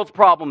fix the world's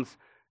problems.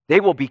 They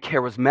will be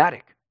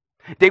charismatic.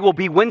 They will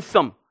be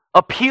winsome,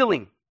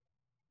 appealing,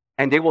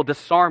 and they will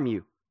disarm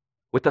you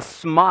with a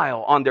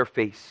smile on their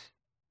face.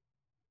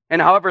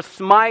 And however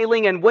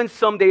smiling and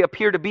winsome they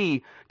appear to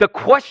be, the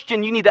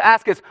question you need to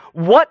ask is,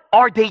 what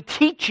are they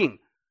teaching?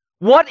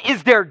 What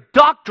is their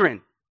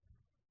doctrine?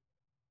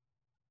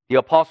 The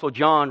Apostle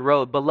John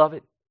wrote,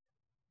 beloved,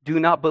 do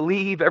not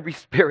believe every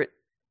spirit,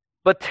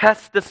 but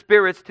test the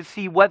spirits to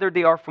see whether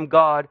they are from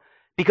God,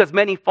 because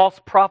many false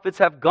prophets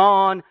have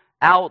gone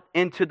out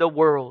into the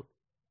world.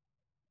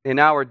 In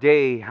our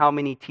day, how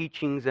many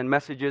teachings and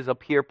messages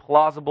appear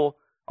plausible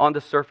on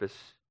the surface,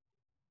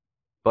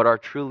 but are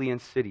truly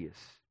insidious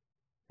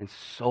and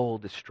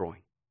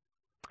soul-destroying?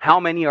 How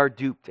many are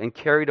duped and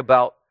carried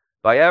about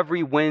by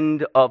every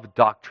wind of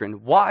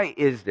doctrine? Why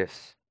is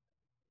this?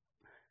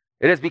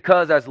 It is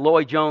because, as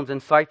Lloyd Jones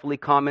insightfully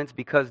comments,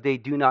 because they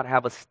do not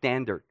have a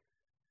standard.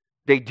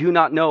 They do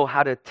not know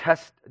how to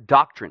test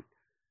doctrine.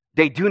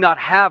 They do not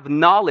have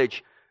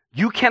knowledge.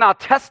 You cannot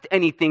test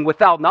anything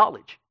without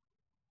knowledge.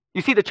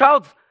 You see, the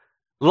child's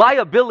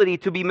liability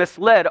to be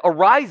misled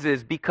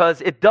arises because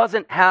it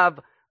doesn't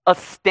have a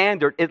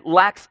standard. It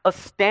lacks a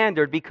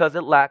standard because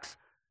it lacks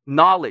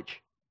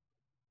knowledge.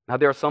 Now,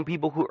 there are some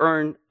people who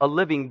earn a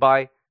living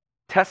by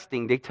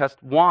testing. They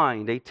test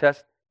wine, they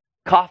test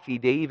coffee,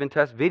 they even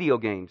test video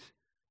games.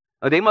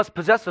 They must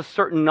possess a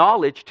certain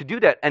knowledge to do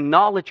that, and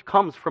knowledge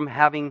comes from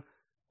having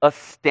a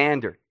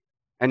standard.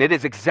 And it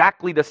is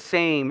exactly the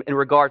same in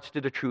regards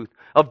to the truth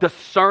of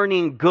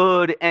discerning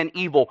good and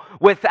evil.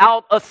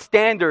 Without a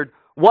standard,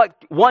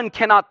 one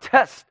cannot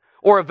test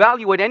or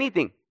evaluate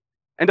anything.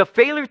 And the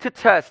failure to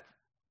test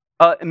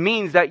It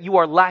means that you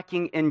are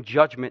lacking in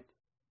judgment.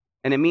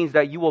 And it means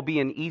that you will be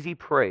an easy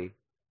prey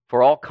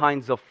for all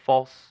kinds of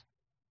false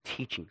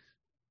teachings.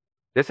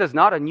 This is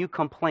not a new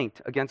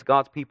complaint against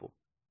God's people.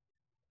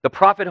 The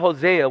prophet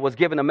Hosea was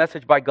given a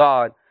message by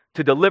God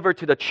to deliver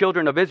to the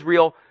children of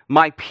Israel,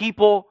 "My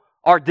people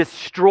are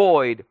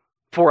destroyed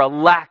for a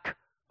lack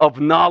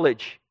of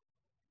knowledge."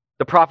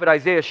 The prophet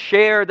Isaiah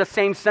shared the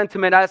same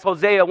sentiment as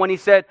Hosea when he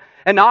said,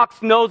 "An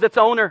ox knows its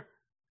owner,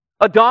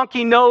 a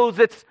donkey knows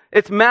its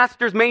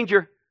master's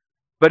manger,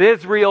 but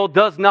Israel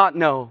does not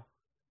know.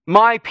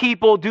 My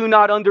people do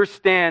not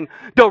understand."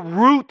 The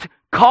root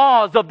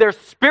cause of their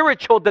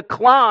spiritual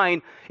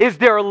decline is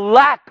their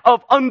lack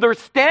of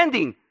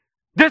understanding.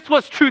 This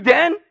was true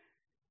then,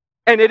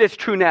 and it is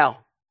true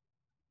now.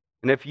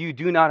 And if you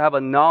do not have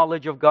a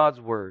knowledge of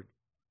God's word,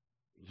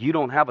 you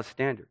don't have a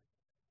standard.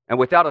 And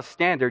without a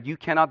standard, you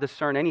cannot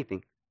discern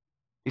anything.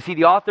 You see,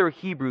 the author of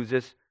Hebrews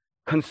is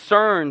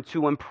concerned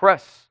to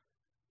impress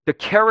the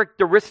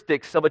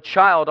characteristics of a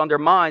child on their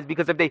minds,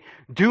 because if they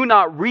do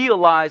not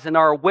realize and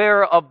are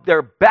aware of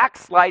their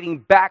backsliding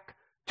back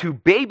to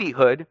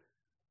babyhood,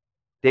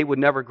 they would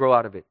never grow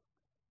out of it.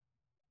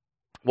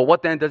 Well,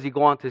 what then does he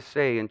go on to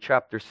say in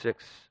chapter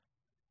 6?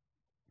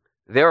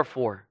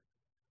 Therefore,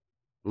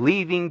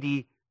 leaving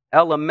the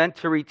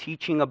elementary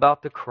teaching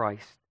about the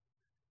Christ,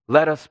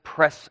 let us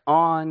press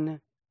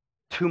on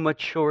to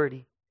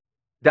maturity.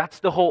 That's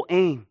the whole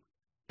aim.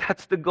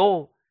 That's the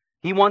goal.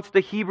 He wants the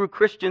Hebrew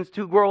Christians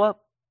to grow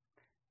up.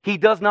 He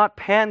does not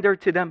pander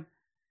to them.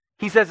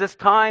 He says it's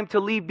time to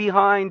leave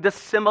behind the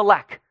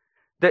Similac,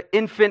 the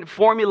infant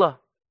formula.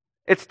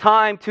 It's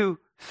time to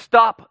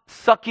stop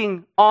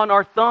sucking on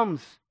our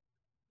thumbs.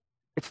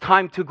 It's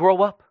time to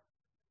grow up.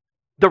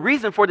 The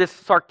reason for this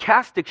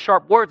sarcastic,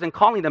 sharp words and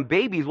calling them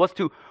babies was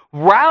to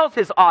rouse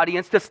his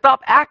audience to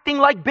stop acting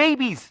like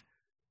babies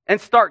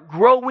and start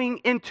growing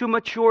into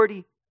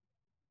maturity.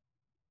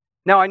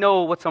 Now, I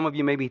know what some of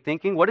you may be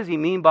thinking. What does he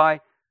mean by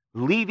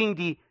leaving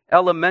the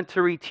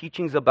elementary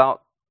teachings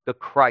about the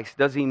Christ?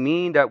 Does he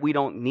mean that we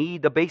don't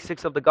need the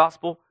basics of the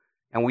gospel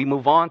and we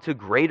move on to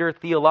greater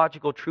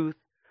theological truth?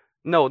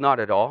 No, not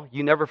at all.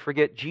 You never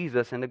forget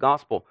Jesus and the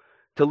gospel.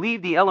 To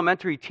leave the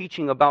elementary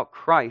teaching about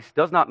Christ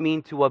does not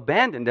mean to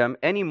abandon them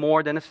any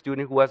more than a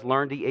student who has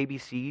learned the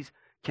ABCs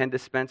can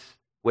dispense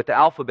with the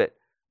alphabet.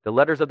 The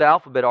letters of the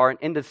alphabet are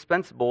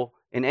indispensable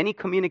in any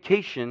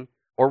communication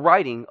or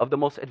writing of the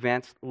most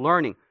advanced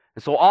learning.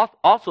 And so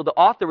also the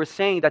author is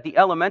saying that the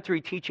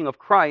elementary teaching of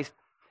Christ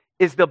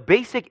is the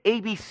basic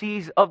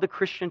ABCs of the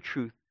Christian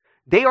truth.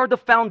 They are the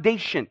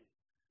foundation.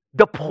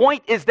 The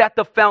point is that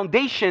the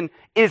foundation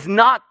is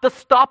not the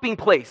stopping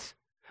place,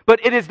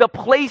 but it is the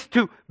place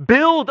to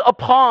build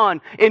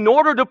upon in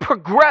order to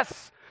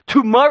progress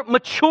to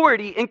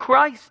maturity in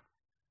Christ.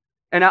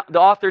 And the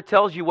author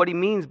tells you what he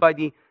means by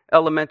the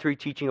elementary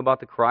teaching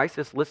about the Christ.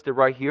 It's listed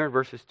right here in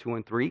verses 2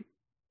 and 3.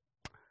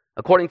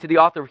 According to the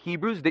author of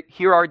Hebrews,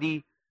 here are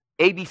the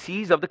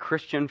ABCs of the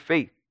Christian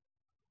faith.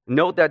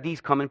 Note that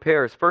these come in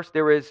pairs. First,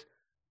 there is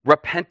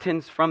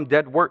repentance from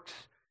dead works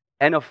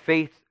and of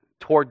faith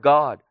toward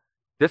God.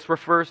 This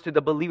refers to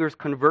the believer's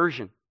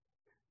conversion.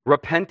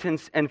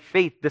 Repentance and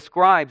faith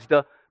describes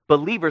the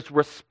believer's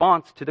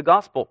response to the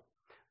gospel.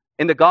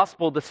 In the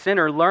gospel, the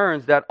sinner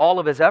learns that all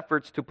of his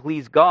efforts to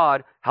please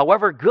God,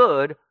 however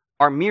good,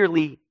 are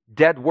merely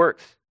dead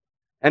works.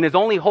 And his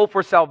only hope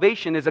for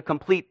salvation is a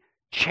complete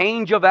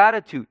change of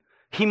attitude.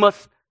 He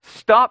must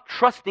stop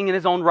trusting in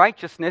his own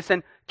righteousness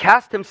and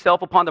cast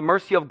himself upon the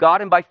mercy of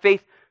God, and by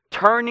faith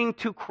turning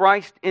to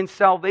Christ in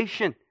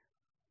salvation.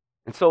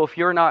 And so if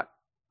you're not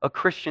a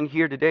Christian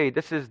here today,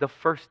 this is the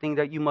first thing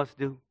that you must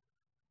do.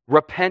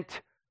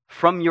 Repent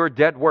from your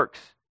dead works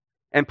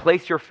and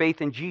place your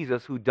faith in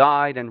Jesus, who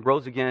died and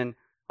rose again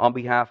on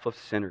behalf of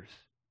sinners.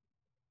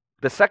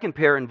 The second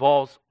pair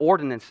involves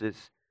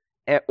ordinances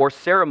or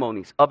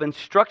ceremonies of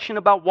instruction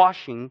about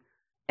washing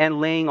and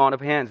laying on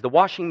of hands. The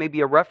washing may be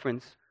a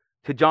reference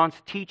to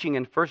John's teaching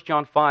in 1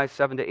 John 5,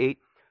 7-8,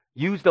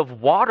 used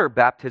of water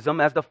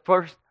baptism as the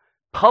first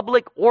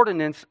public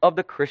ordinance of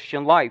the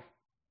Christian life.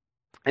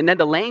 And then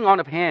the laying on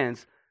of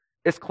hands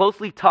is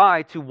closely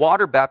tied to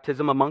water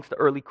baptism amongst the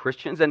early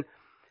Christians and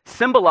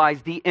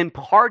symbolize the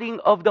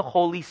imparting of the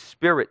Holy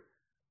Spirit.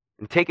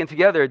 And taken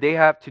together, they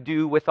have to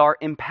do with our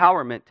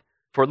empowerment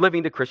for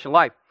living the Christian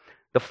life.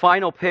 The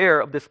final pair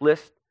of this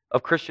list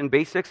of Christian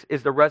basics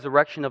is the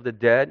resurrection of the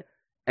dead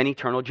and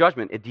eternal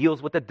judgment. It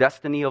deals with the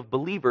destiny of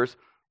believers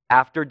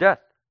after death.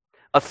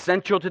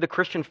 Essential to the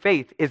Christian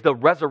faith is the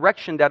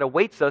resurrection that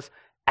awaits us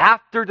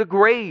after the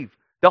grave,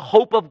 the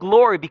hope of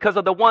glory because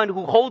of the one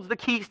who holds the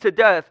keys to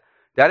death.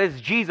 That is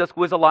Jesus,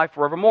 who is alive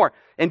forevermore.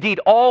 Indeed,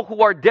 all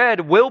who are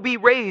dead will be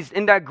raised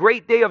in that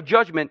great day of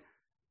judgment.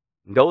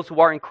 Those who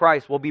are in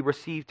Christ will be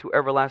received to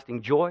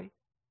everlasting joy,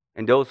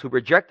 and those who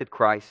rejected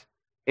Christ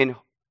in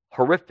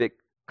horrific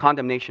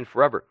condemnation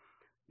forever.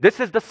 This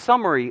is the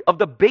summary of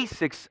the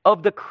basics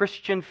of the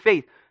Christian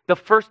faith. The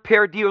first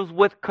pair deals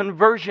with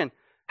conversion,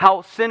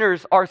 how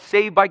sinners are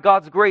saved by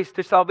God's grace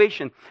to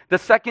salvation. The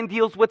second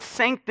deals with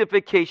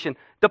sanctification,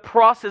 the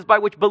process by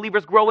which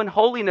believers grow in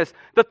holiness.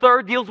 The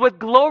third deals with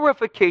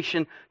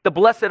glorification, the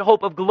blessed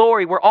hope of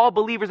glory, where all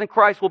believers in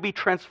Christ will be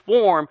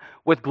transformed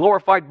with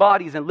glorified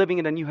bodies and living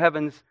in the new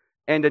heavens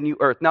and the new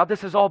earth. Now,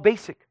 this is all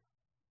basic.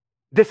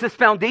 This is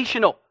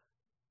foundational.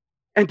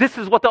 And this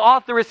is what the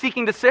author is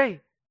seeking to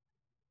say.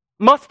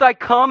 Must I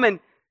come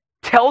and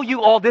tell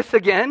you all this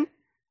again?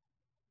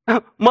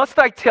 Must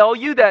I tell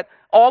you that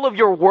all of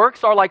your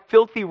works are like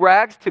filthy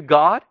rags to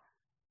God?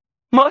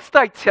 Must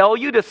I tell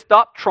you to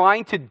stop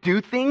trying to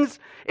do things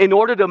in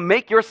order to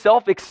make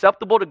yourself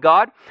acceptable to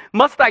God?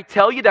 Must I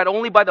tell you that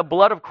only by the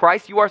blood of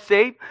Christ you are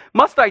saved?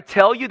 Must I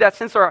tell you that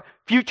since our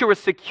future is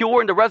secure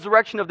in the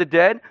resurrection of the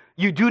dead,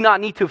 you do not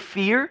need to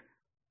fear?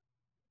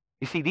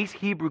 You see, these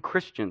Hebrew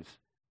Christians,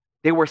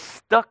 they were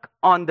stuck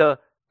on the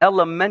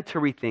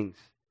elementary things.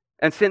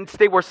 And since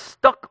they were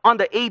stuck on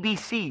the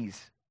ABCs,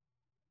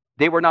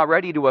 they were not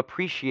ready to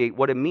appreciate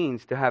what it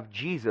means to have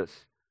Jesus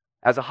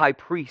as a high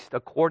priest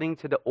according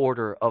to the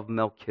order of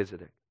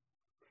Melchizedek.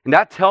 And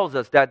that tells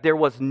us that there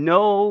was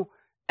no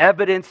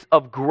evidence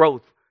of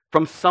growth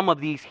from some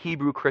of these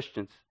Hebrew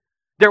Christians.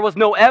 There was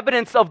no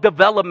evidence of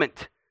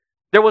development.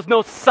 There was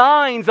no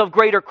signs of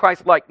greater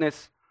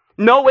Christ-likeness,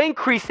 no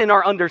increase in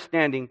our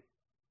understanding.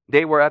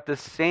 They were at the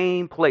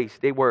same place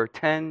they were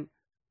 10,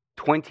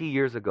 20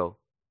 years ago.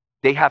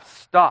 They have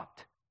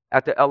stopped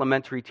at the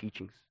elementary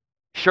teachings.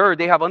 Sure,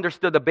 they have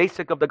understood the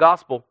basic of the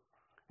gospel.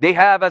 They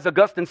have, as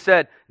Augustine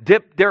said,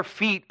 dipped their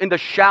feet in the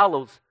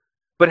shallows,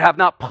 but have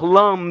not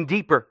plumbed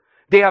deeper.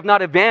 They have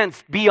not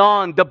advanced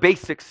beyond the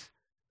basics.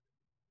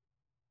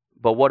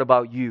 But what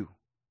about you,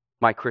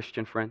 my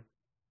Christian friend?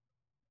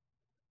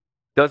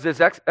 Does this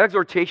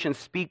exhortation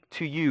speak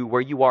to you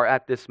where you are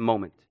at this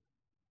moment?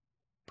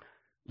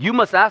 You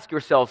must ask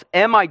yourselves,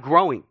 am I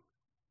growing?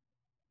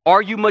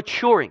 Are you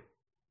maturing?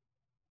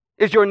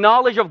 Is your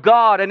knowledge of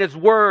God and His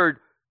Word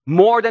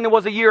more than it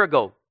was a year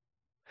ago?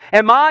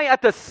 Am I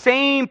at the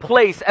same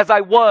place as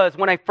I was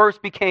when I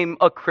first became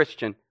a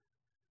Christian?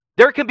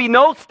 There can be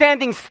no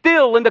standing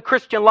still in the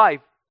Christian life.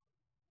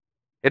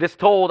 It is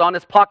told on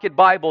his pocket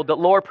Bible, the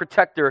Lord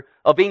Protector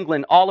of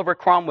England, Oliver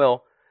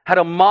Cromwell, had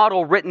a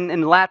motto written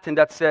in Latin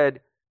that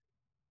said,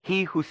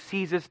 "He who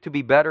ceases to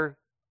be better,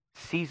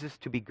 ceases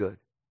to be good."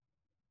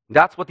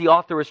 That's what the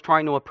author is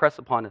trying to impress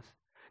upon us.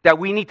 That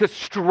we need to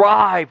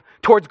strive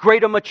towards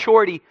greater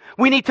maturity.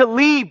 We need to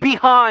leave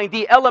behind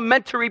the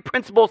elementary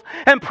principles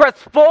and press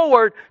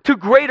forward to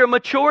greater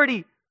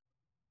maturity.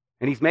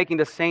 And he's making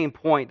the same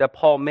point that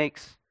Paul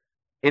makes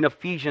in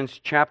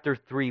Ephesians chapter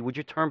 3. Would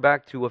you turn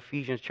back to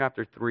Ephesians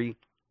chapter 3?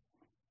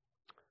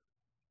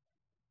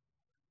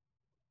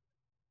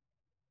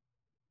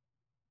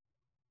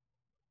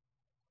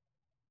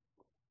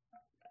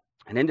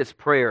 And in this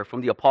prayer from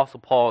the Apostle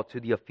Paul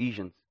to the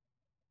Ephesians,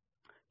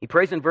 he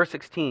prays in verse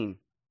 16,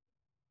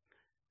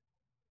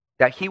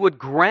 that He would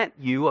grant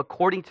you,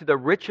 according to the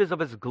riches of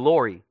His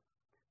glory,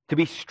 to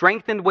be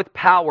strengthened with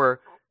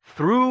power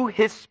through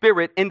His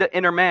Spirit in the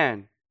inner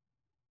man.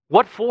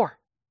 What for?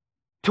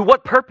 To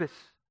what purpose?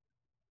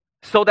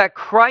 So that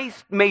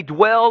Christ may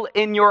dwell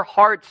in your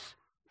hearts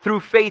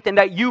through faith, and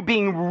that you,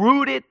 being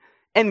rooted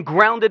and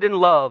grounded in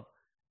love,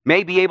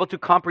 may be able to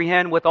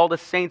comprehend with all the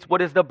saints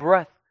what is the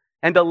breadth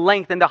and the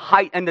length and the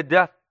height and the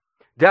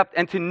depth,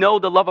 and to know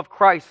the love of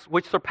Christ,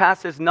 which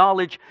surpasses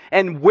knowledge.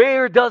 And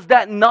where does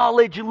that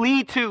knowledge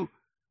lead to?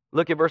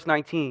 Look at verse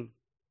 19.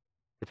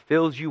 It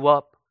fills you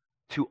up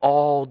to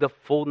all the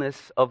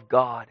fullness of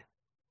God.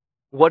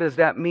 What does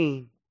that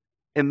mean?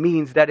 It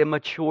means that it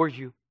matures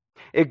you.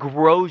 It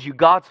grows you.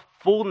 God's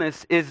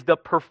fullness is the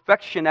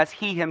perfection as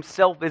He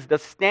Himself is the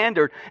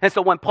standard. And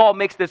so when Paul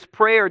makes this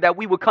prayer that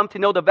we would come to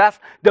know the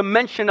vast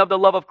dimension of the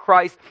love of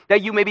Christ,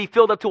 that you may be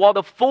filled up to all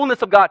the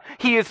fullness of God,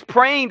 he is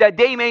praying that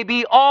they may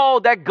be all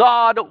that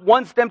God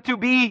wants them to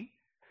be.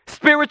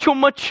 Spiritual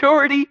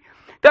maturity.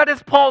 That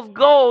is Paul's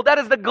goal. That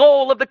is the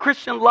goal of the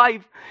Christian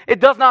life. It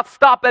does not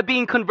stop at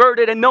being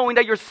converted and knowing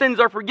that your sins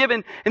are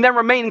forgiven and then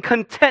remaining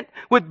content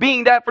with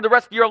being that for the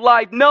rest of your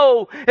life.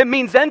 No, it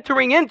means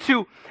entering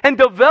into and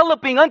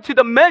developing unto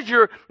the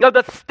measure of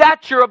the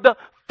stature of the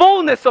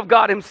fullness of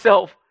God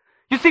Himself.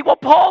 You see, what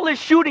Paul is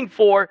shooting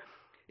for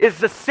is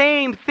the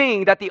same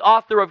thing that the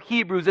author of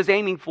Hebrews is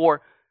aiming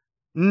for.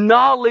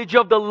 Knowledge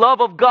of the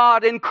love of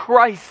God in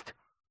Christ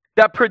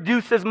that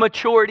produces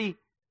maturity.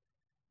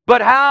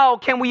 But how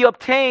can we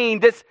obtain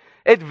this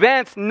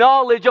advanced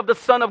knowledge of the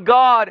Son of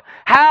God?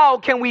 How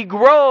can we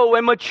grow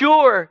and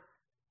mature?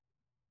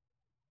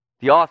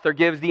 The author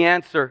gives the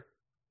answer.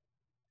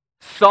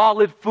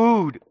 Solid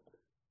food.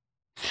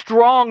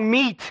 Strong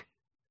meat.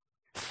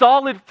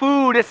 Solid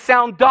food is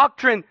sound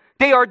doctrine.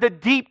 They are the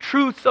deep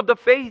truths of the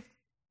faith.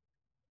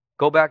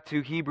 Go back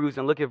to Hebrews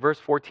and look at verse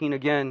 14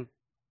 again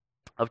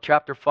of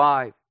chapter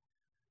 5.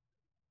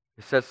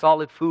 It says,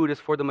 solid food is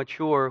for the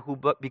mature who,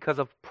 but because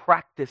of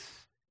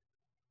practice,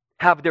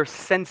 have their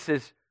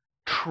senses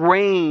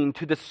trained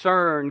to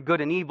discern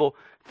good and evil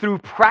through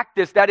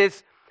practice. That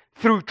is,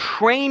 through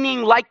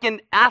training like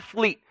an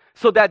athlete.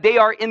 so that they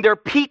are in their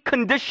peak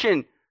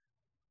condition,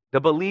 the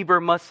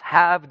believer must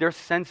have their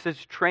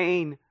senses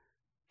trained.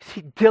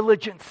 See,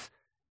 diligence,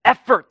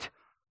 effort,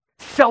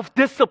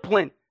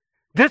 self-discipline.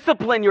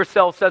 Discipline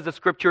yourself, says the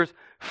scriptures,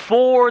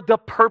 for the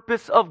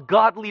purpose of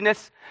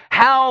godliness.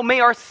 How may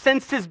our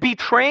senses be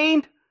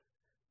trained?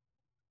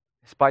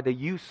 It's by the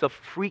use of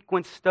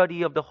frequent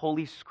study of the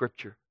Holy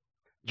Scripture.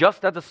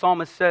 Just as the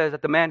psalmist says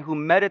that the man who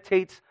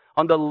meditates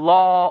on the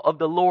law of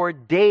the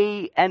Lord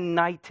day and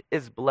night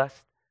is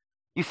blessed.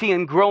 You see,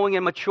 in growing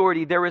in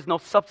maturity, there is no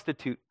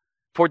substitute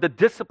for the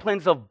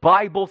disciplines of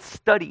Bible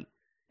study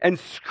and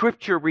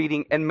Scripture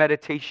reading and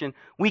meditation.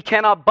 We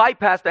cannot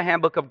bypass the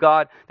handbook of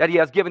God that He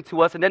has given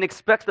to us and then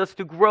expect us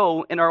to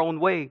grow in our own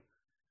way.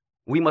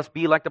 We must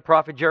be like the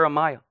prophet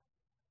Jeremiah,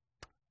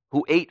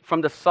 who ate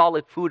from the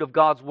solid food of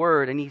God's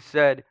Word, and he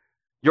said,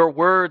 "Your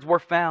words were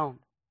found,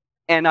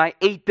 and I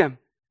ate them,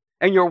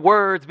 and your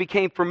words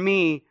became for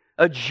me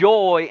a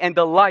joy and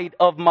delight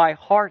of my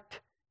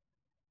heart."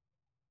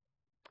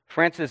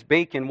 Francis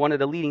Bacon, one of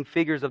the leading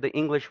figures of the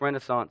English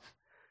Renaissance,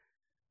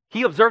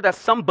 he observed that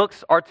some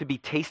books are to be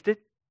tasted,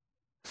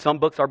 some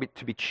books are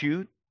to be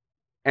chewed,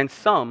 and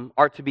some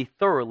are to be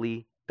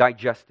thoroughly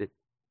digested.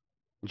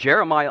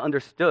 Jeremiah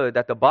understood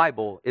that the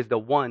Bible is the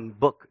one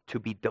book to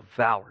be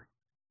devoured.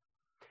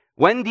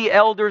 When the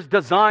elders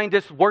designed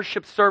this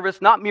worship service,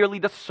 not merely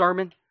the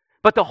sermon,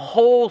 but the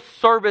whole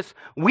service,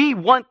 we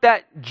want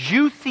that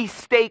juicy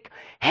steak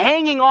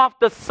hanging off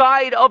the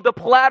side of the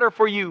platter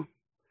for you.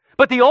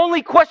 But the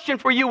only question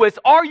for you is,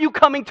 are you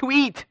coming to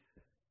eat?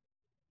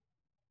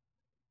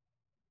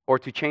 Or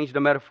to change the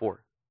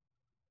metaphor,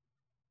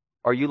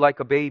 are you like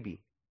a baby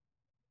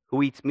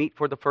who eats meat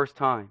for the first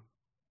time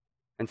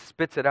and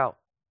spits it out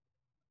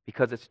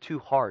because it's too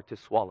hard to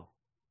swallow?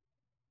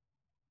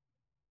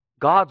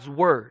 God's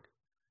Word,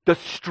 the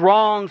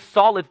strong,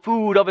 solid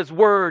food of His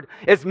Word,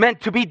 is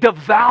meant to be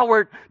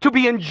devoured, to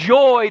be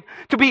enjoyed,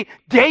 to be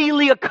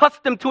daily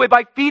accustomed to it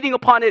by feeding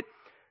upon it.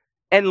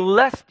 And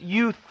lest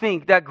you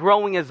think that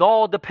growing is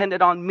all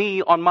dependent on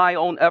me, on my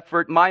own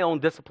effort, my own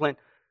discipline,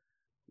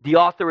 the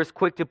author is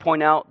quick to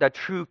point out that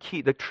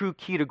the true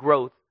key to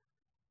growth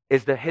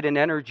is the hidden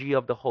energy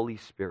of the Holy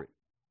Spirit.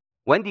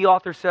 When the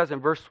author says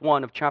in verse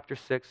 1 of chapter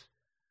 6,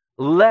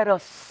 "Let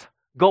us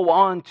go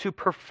on to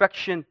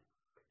perfection,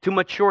 to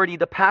maturity,"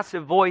 the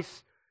passive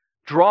voice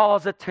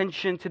draws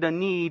attention to the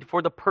need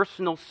for the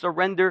personal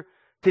surrender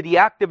to the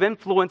active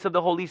influence of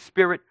the Holy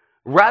Spirit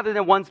rather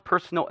than one's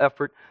personal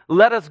effort.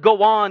 Let us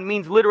go on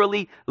means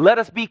literally, let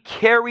us be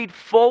carried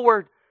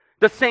forward.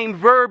 The same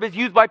verb is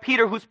used by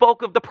Peter, who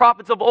spoke of the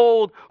prophets of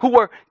old who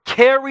were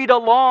carried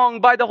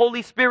along by the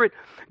Holy Spirit.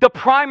 The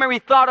primary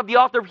thought of the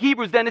author of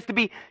Hebrews then is to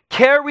be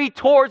carried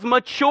towards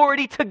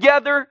maturity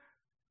together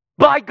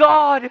by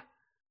God.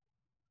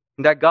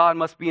 And that God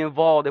must be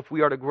involved if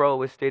we are to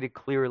grow, as stated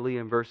clearly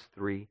in verse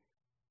 3.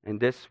 And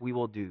this we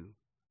will do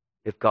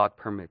if God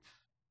permits.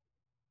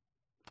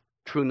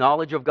 True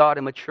knowledge of God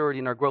and maturity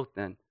in our growth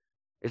then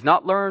is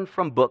not learned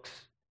from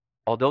books,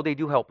 although they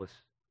do help us.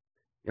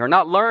 They are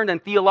not learned in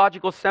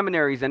theological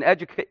seminaries and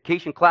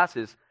education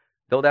classes,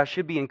 though that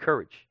should be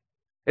encouraged.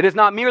 It is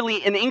not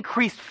merely in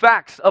increased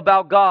facts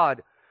about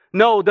God.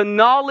 No, the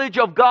knowledge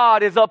of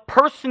God is a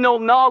personal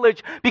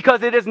knowledge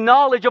because it is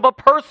knowledge of a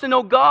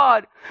personal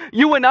God.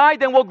 You and I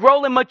then will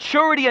grow in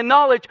maturity and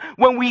knowledge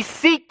when we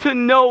seek to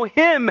know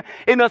Him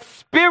in a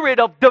spirit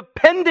of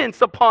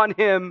dependence upon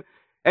Him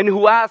and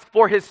who ask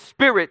for His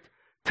Spirit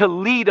to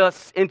lead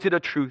us into the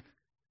truth.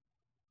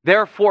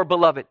 Therefore,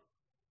 beloved,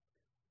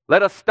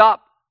 let us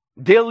stop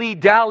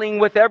dilly-dallying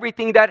with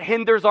everything that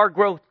hinders our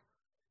growth.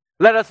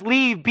 Let us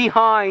leave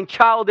behind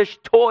childish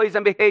toys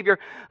and behavior.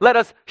 Let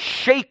us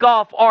shake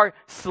off our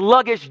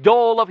sluggish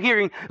dole of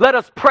hearing. Let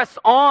us press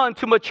on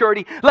to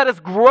maturity. Let us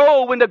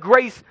grow in the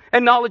grace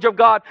and knowledge of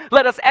God.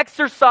 Let us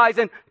exercise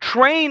and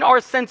train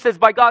our senses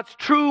by God's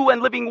true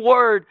and living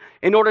Word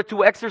in order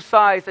to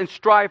exercise and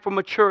strive for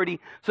maturity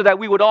so that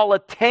we would all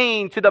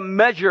attain to the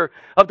measure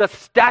of the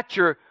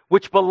stature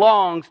which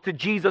belongs to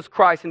Jesus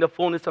Christ in the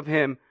fullness of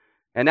Him.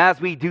 And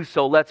as we do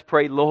so, let's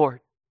pray,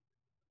 Lord,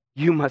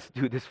 you must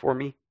do this for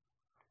me.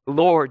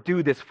 Lord,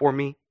 do this for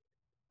me.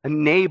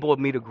 Enable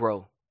me to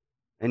grow.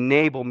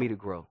 Enable me to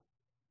grow.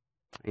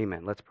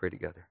 Amen. Let's pray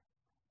together.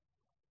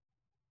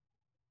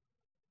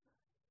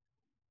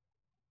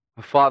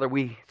 Father,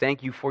 we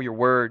thank you for your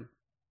word.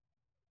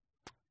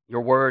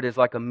 Your word is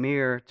like a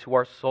mirror to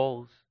our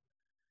souls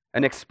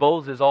and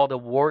exposes all the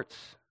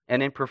warts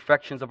and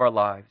imperfections of our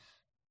lives.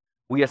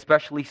 We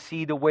especially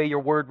see the way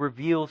your word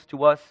reveals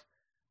to us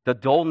the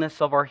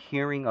dullness of our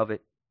hearing of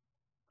it,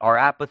 our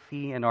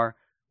apathy and our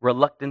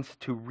reluctance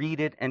to read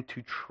it and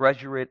to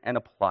treasure it and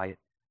apply it.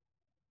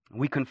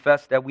 We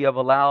confess that we have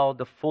allowed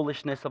the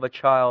foolishness of a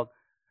child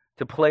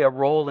to play a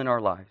role in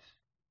our lives.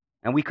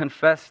 And we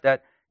confess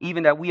that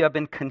even that we have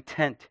been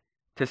content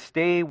to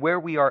stay where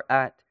we are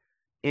at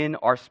in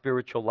our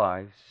spiritual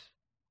lives.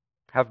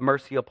 Have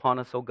mercy upon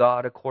us, O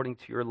God, according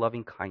to your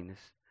loving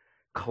kindness.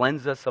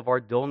 Cleanse us of our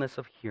dullness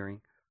of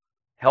hearing.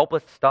 Help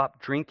us stop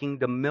drinking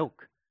the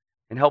milk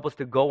and help us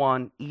to go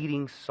on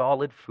eating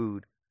solid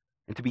food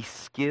and to be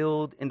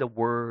skilled in the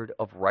word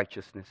of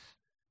righteousness.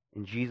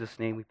 In Jesus'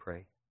 name we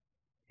pray.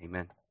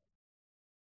 Amen.